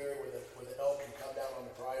some good area where the elk can come down on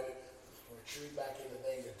the private, retreat back into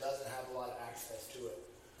things that doesn't have a lot of access to it.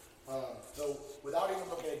 So without even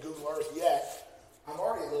looking at Google Earth yet, I'm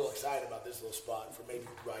already a little excited about this little spot for maybe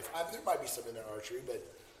rifle. There might be some in there archery, but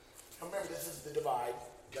remember this is the divide.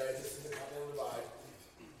 Okay, this is the Continental Divide.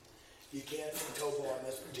 You can't see topo on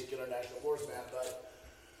this particular national forest map, but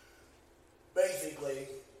basically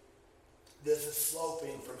this is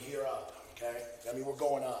sloping from here up. Okay, I mean we're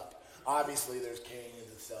going up. Obviously there's canyons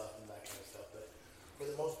and stuff and that kind of stuff, but for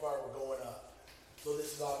the most part we're going up. So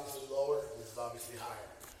this is obviously lower. This is obviously higher.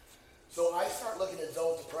 So I start looking at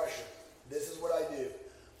zones of pressure. This is what I do.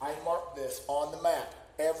 I mark this on the map,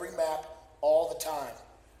 every map, all the time.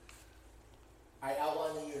 I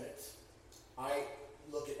outline the units. I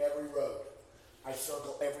look at every road. I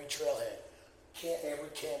circle every trailhead, every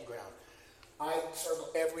campground. I circle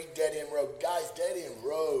every dead-end road. Guys, dead-end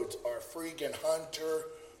roads are freaking hunter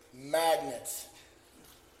magnets.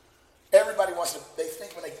 Everybody wants to, they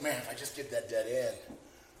think when they, man, if I just get that dead end,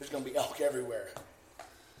 there's going to be elk everywhere.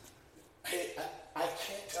 Hey, I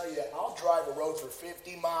can't tell you that. I'll drive a road for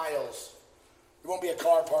 50 miles. There won't be a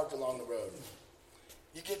car parked along the road.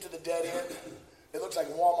 You get to the dead end, it looks like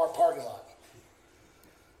a Walmart parking lot.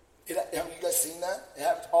 Have you guys seen that? It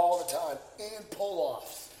happens all the time. And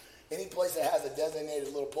pull-offs. Any place that has a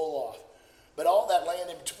designated little pull-off. But all that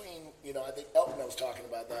land in between, you know, I think Elton was talking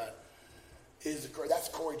about that. That's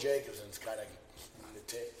Corey Jacobson's kind of the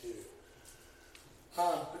tip, too.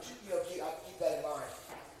 But keep that in mind.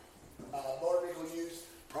 Motor vehicle use,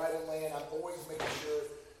 private land, I'm always making sure,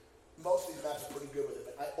 most of these maps are pretty good with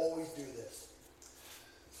it, but I always do this.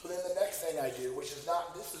 So then the next thing I do, which is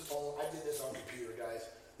not, I did this on computer, guys.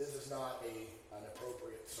 This is not an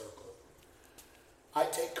appropriate circle. I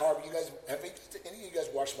take carbon, any of you guys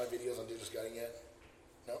watched my videos on digital scouting yet?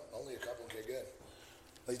 No? Only a couple? Okay, good.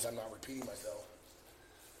 At least I'm not repeating myself.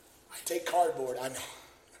 I take cardboard, I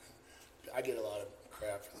get a lot of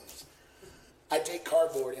crap for this. I take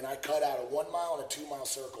cardboard and I cut out a 1 mile and a 2 mile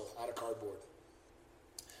circle out of cardboard.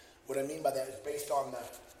 What I mean by that is based on the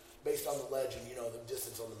legend, the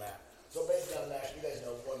distance on the map. So based on that, you guys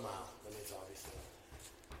know 1 mile, and it's obviously.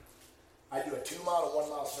 I do a 2 mile to 1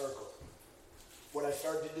 mile circle. What I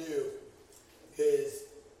start to do is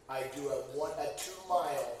I do a 2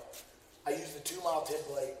 mile, I use the 2 mile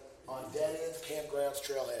template on dead ends, campgrounds,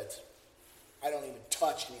 trailheads. I don't even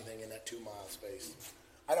touch anything in that 2 mile space.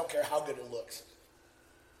 I don't care how good it looks.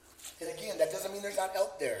 And again, that doesn't mean there's not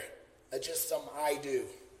elk there. That's just something I do.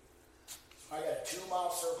 I got a 2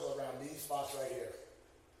 mile circle around these spots right here.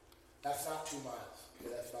 That's not 2 miles.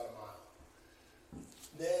 Okay, that's about a mile.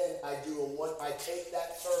 Then I take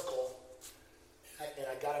that circle and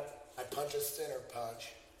I punch a center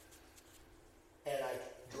punch and I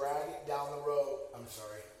drag it down the road. I'm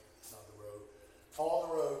sorry, it's not the road. All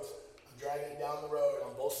the roads. Dragging it down the road,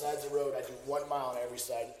 on both sides of the road. I do 1 mile on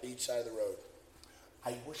each side of the road.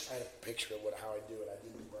 I wish I had a picture of how I do it. I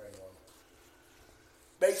didn't bring one.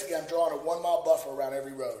 Basically, I'm drawing a 1 mile buffer around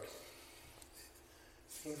every road.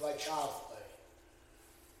 Seems like child's play.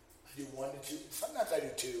 I do 1 to 2. Sometimes I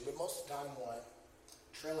do 2, but most of the time 1.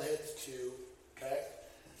 Trailheads 2, okay?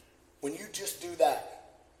 When you just do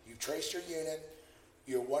that, you trace your unit,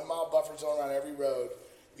 your 1 mile buffer zone around every road,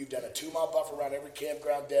 you've done a 2 mile buffer around every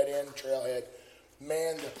campground, dead end, trailhead.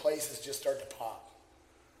 Man, the places just start to pop.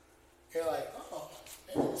 You're like,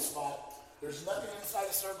 man, this spot. There's nothing inside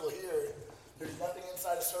a circle here. There's nothing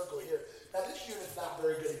inside a circle here. Now, this unit's not a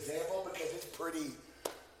very good example because there's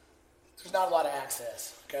not a lot of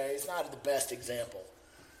access, okay? It's not the best example.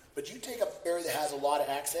 But you take an area that has a lot of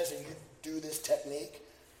access and you do this technique,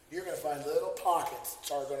 you're going to find little pockets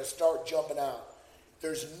that are going to start jumping out.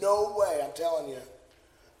 There's no way, I'm telling you,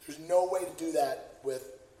 there's no way to do that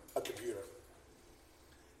with a computer.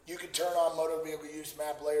 You can turn on motor vehicle use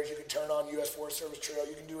map layers, you can turn on U.S. Forest Service trail,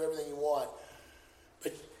 you can do everything you want.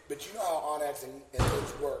 But you know how OnX and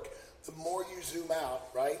things work. The more you zoom out,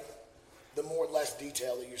 right, the more less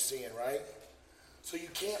detail that you're seeing, right? So you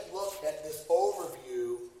can't look at this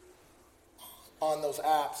overview on those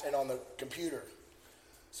apps and on the computer.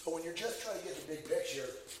 So when you're just trying to get the big picture,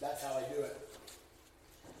 that's how I do it.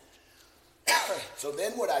 So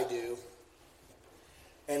then what I do,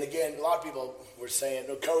 and again, a lot of people were saying,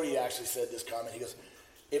 no, Cody actually said this comment. He goes,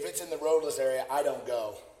 if it's in the roadless area, I don't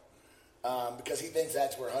go. Because he thinks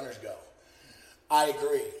that's where hunters go. I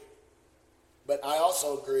agree. But I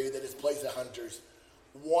also agree that it's a place that hunters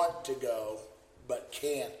want to go, but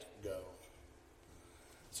can't go.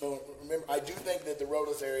 So remember, I do think that the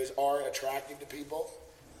roadless areas are attractive to people.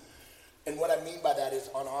 And what I mean by that is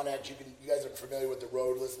on OnX, you guys are familiar with the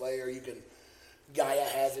roadless layer. Gaia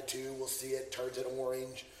has it too. We'll see it, turns it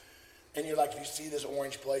orange. And you're like, if you see this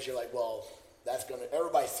orange place, you're like, well,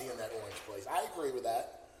 everybody's seeing that orange place. I agree with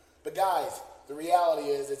that. But guys, the reality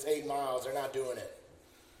is it's 8 miles. They're not doing it.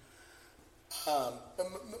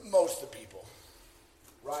 Most of the people.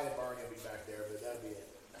 Ryan and Barney will be back there, but that'd be it.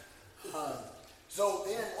 So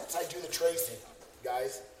then, once I do the tracing,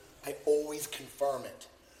 guys, I always confirm it.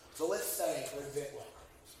 So let's say, for example,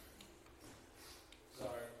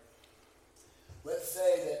 let's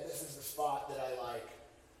say that this is the spot that I like,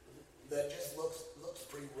 that just looks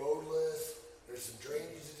pretty roadless. There's some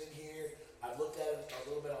drainages in here. I've looked at it a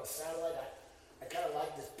little bit on satellite. I kind of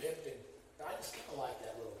like this pimped, and I just kind of like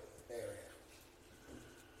that little area.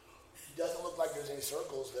 It doesn't look like there's any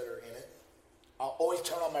circles that are in it. I'll always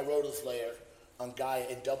turn on my roadless layer on Gaia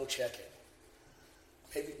and double check it.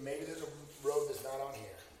 Maybe there's a road that's not on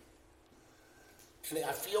here. And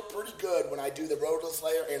I feel pretty good when I do the roadless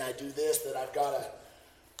layer and I do this, that I've got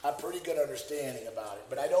a pretty good understanding about it.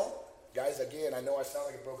 But I don't, guys, again, I know I sound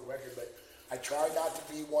like a broken record, but I try not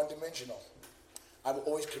to be one-dimensional. I will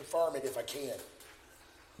always confirm it if I can.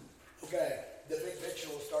 Okay, the big picture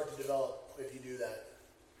will start to develop if you do that.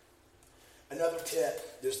 Another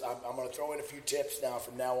tip, I'm going to throw in a few tips now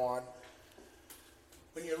from now on.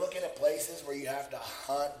 When you're looking at places where you have to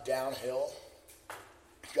hunt downhill,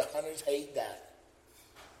 the hunters hate that.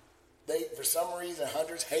 For some reason,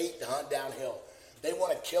 hunters hate to hunt downhill. They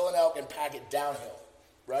want to kill an elk and pack it downhill,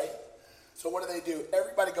 right? So what do?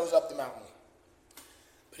 Everybody goes up the mountain.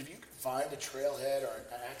 But if you can find a trailhead or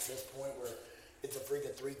an access point where it's a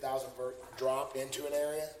freaking 3,000-foot drop into an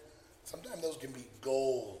area, sometimes those can be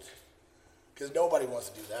gold. Because nobody wants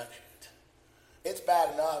to do that shit. It's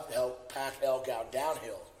bad enough to help pack elk out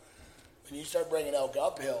downhill. When you start bringing elk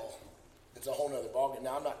uphill, it's a whole nother ballgame.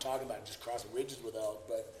 Now, I'm not talking about just crossing ridges with elk,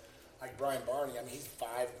 but like Brian Barney, I mean, he's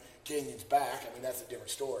 5 canyons back. I mean, that's a different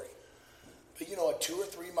story. But, a 2 or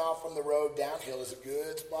 3 mile from the road downhill is a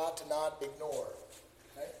good spot to not ignore.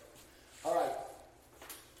 Okay? All right.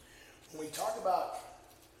 When we talk about,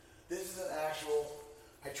 this is an actual,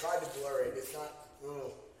 I tried to blur it. It's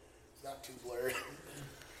not too blurry.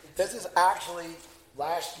 This is actually,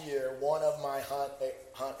 last year, one of my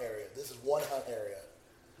hunt areas. This is one hunt area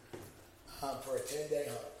for a 10-day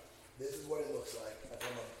hunt. This is what it looks like. I'm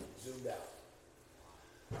zoomed out.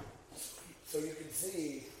 So you can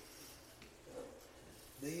see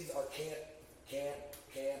these are camp.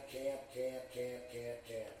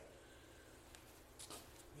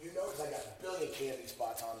 You notice I got a billion camping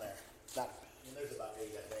spots on there. There's about 8,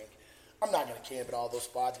 I think. I'm not going to camp at all those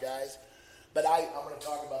spots, guys. But I'm going to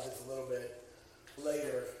talk about this a little bit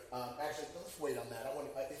later. Actually, let's wait on that.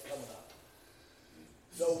 It's coming up.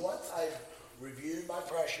 So once I've reviewed my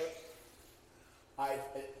pressure, I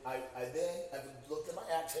then have looked at my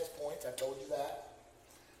access points. I told you that.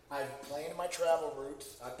 I've planned my travel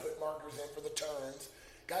routes. I put markers in for the turns.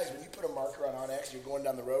 Guys, when you put a marker on OnX, you're going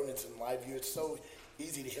down the road and it's in live view. It's so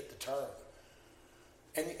easy to hit the turn.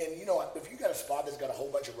 And if you got a spot that's got a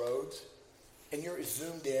whole bunch of roads and you're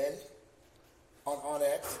zoomed in on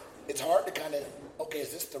OnX, it's hard to kind of, okay,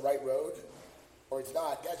 is this the right road or it's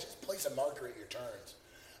not? Guys, just place a marker at your turns.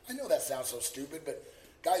 I know that sounds so stupid, but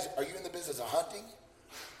guys, are you in the business of hunting?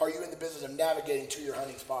 Or are you in the business of navigating to your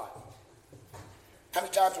hunting spot? How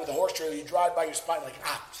many times with a horse trailer you drive by your spot and like,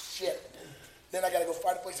 shit. Then I got to go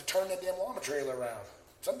find a place to turn that damn llama trailer around.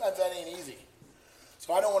 Sometimes that ain't easy.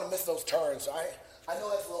 So I don't want to miss those turns. So I know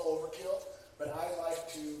that's a little overkill, but I like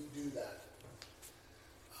to do that.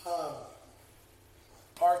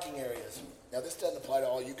 Parking areas. Now this doesn't apply to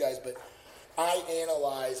all you guys, but I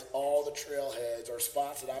analyze all the trailheads or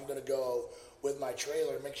spots that I'm going to go with my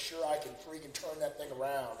trailer to make sure I can freaking turn that thing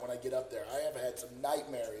around when I get up there. I have had some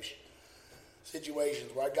nightmarish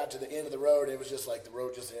situations where I got to the end of the road and it was just like the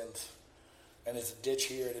road just ends. And it's a ditch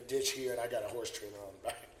here and a ditch here, and I got a horse trailer on the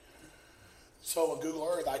back. So on Google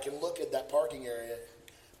Earth, I can look at that parking area.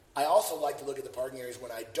 I also like to look at the parking areas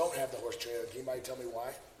when I don't have the horse trailer. Can anybody tell me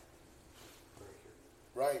why?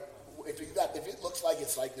 Right. If it looks like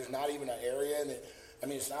it's like there's not even an area,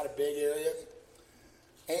 and it's not a big area,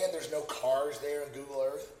 and there's no cars there on Google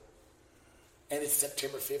Earth, and it's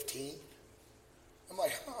September 15th, I'm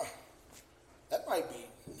like, that might be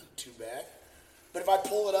not too bad. But if I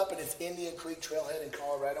pull it up and it's Indian Creek Trailhead in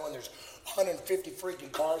Colorado and there's 150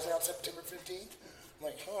 freaking cars out September 15th, I'm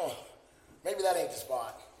like, maybe that ain't the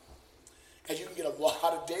spot. Because you can get a lot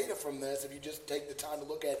of data from this if you just take the time to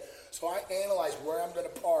look at it. So I analyze where I'm going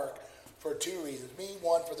to park for two reasons.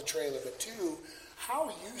 One, for the trailer, but two,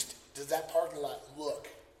 how used does that parking lot look?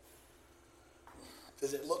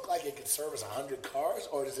 Does it look like it could service 100 cars,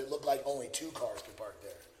 or does it look like only 2 cars can park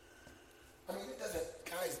there? I mean,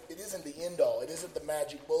 it isn't the end all. It isn't the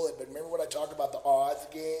magic bullet, but remember what I talked about, the odds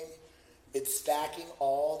game? It's stacking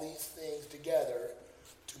all these things together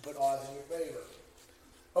to put odds in your favor.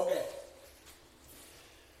 Okay.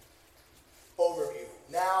 Overview.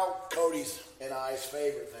 Now, Cody's and I's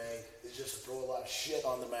favorite thing is just to throw a lot of shit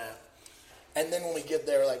on the map. And then when we get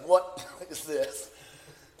there, like, what is this?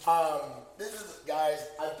 This is, guys,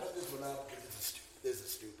 I put this one up because this is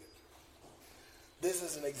stupid. This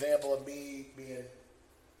is an example of me being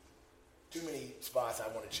too many spots I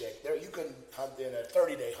want to check. There, you couldn't hunt in a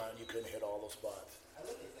 30-day hunt. You couldn't hit all those spots. I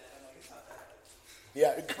look at that. I'm like, it's not that.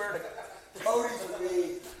 Yeah, compared to Cody's would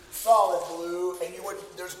be solid blue, and you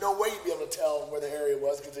wouldn't. There's no way you'd be able to tell where the area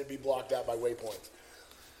was because it'd be blocked out by waypoints.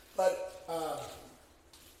 But so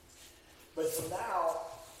now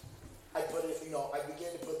I put it. I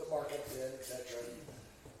begin to put the markups in, etc.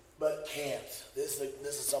 But camps. This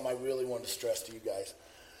is something I really want to stress to you guys.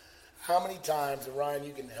 How many times, and Ryan,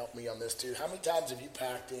 you can help me on this too. How many times have you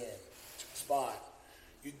packed in to a spot?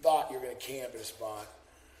 You thought you were going to camp at a spot,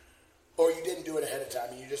 or you didn't do it ahead of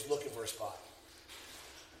time, and you're just looking for a spot.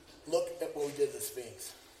 Look at what we did at the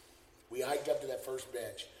Sphinx. We hiked up to that first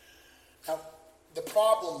bench. Now, the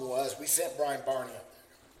problem was we sent Brian Barney up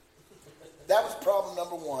there. That was problem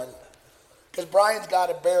number one, because Brian's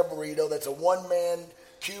got a bear burrito that's a one-man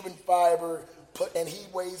Cuban fiber, and he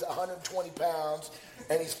weighs 120 pounds,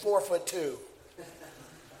 and he's 4'2".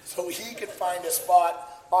 So he could find a spot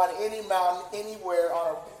on any mountain, anywhere,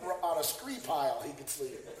 on a scree pile he could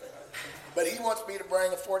sleep. But he wants me to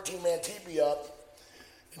bring a 14-man teepee up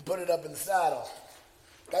and put it up in the saddle.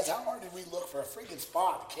 Guys, how hard did we look for a freaking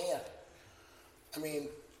spot to camp? I mean,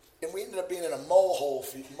 and we ended up being in a mole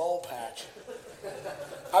patch.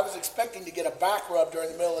 I was expecting to get a back rub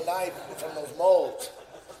during the middle of the night from those moles.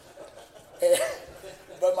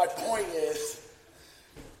 But my point is,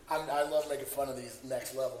 I love making fun of these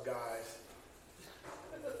next level guys.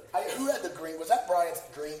 Who had the green? Was that Brian's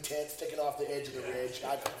green tent sticking off the edge of the ridge?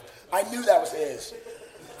 I knew that was his.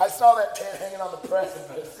 I saw that tent hanging on the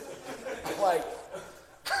precipice. I'm like,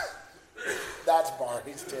 that's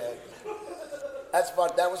Barney's tent. That's fun.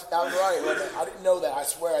 That was right, wasn't it? I didn't know that. I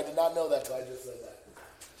swear I did not know that until I just said that.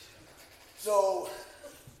 So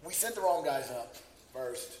we sent the wrong guys up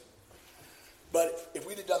first. But if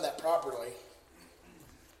we'd have done that properly,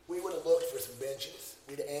 we would have looked for some benches.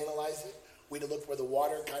 We'd have analyzed it. We'd have looked where the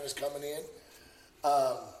water kind of coming in.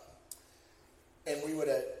 And we would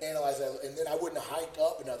have analyzed that. And then I wouldn't have hiked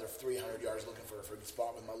up another 300 yards looking for a freaking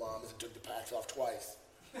spot with my llamas and took the packs off twice.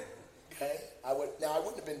 Okay? I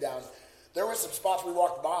wouldn't have been down. There were some spots we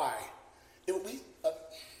walked by. I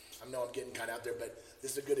know I'm getting kind of out there, but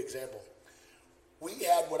this is a good example. We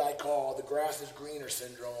had what I call the grass is greener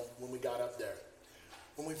syndrome when we got up there.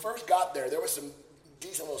 When we first got there, there were some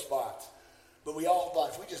decent little spots. But we all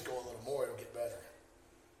thought, if we just go a little more, it'll get better.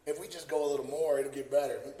 If we just go a little more, it'll get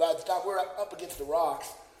better. By the time we're up against the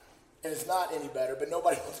rocks, and it's not any better, but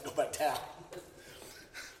nobody wants to go back down.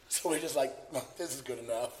 So we're just like, no, this is good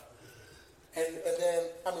enough. And then,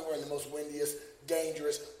 we're in the most windiest,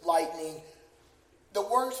 dangerous, lightning. The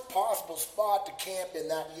worst possible spot to camp in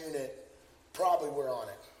that unit, probably we're on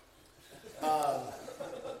it.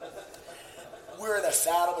 We're in a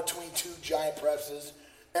saddle between 2 giant presses.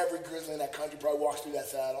 Every grizzly in that country probably walks through that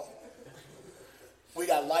saddle. We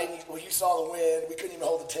got lightning. Well, you saw the wind. We couldn't even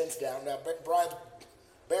hold the tents down. Now, Brian's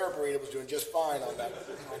bear burrito was doing just fine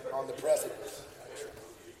on the precipice.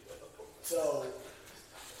 So,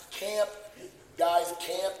 camp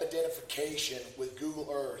identification with Google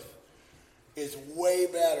Earth is way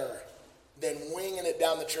better than winging it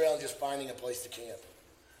down the trail and just finding a place to camp.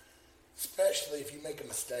 Especially if you make a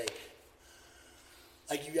mistake.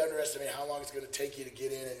 Like, you underestimate how long it's going to take you to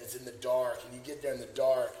get in, and it's in the dark, and you get there in the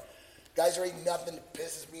dark. Guys, there ain't nothing that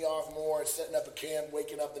pisses me off more than setting up a camp,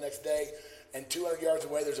 waking up the next day, and 200 yards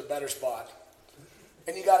away there's a better spot.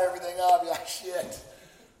 And you got everything up, you're like, shit,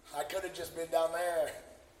 I could have just been down there.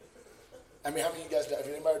 I mean, how many of you guys, have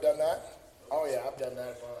anybody done that? Oh yeah, I've done that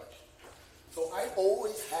a bunch. So I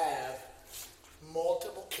always have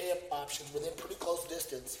multiple camp options within pretty close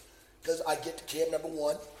distance, because I get to camp number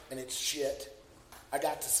 1, and it's shit. I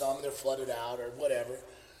got to some, and they're flooded out or whatever.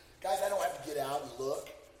 Guys, I don't have to get out and look.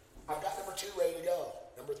 I've got number 2 ready to go.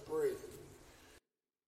 Number 3.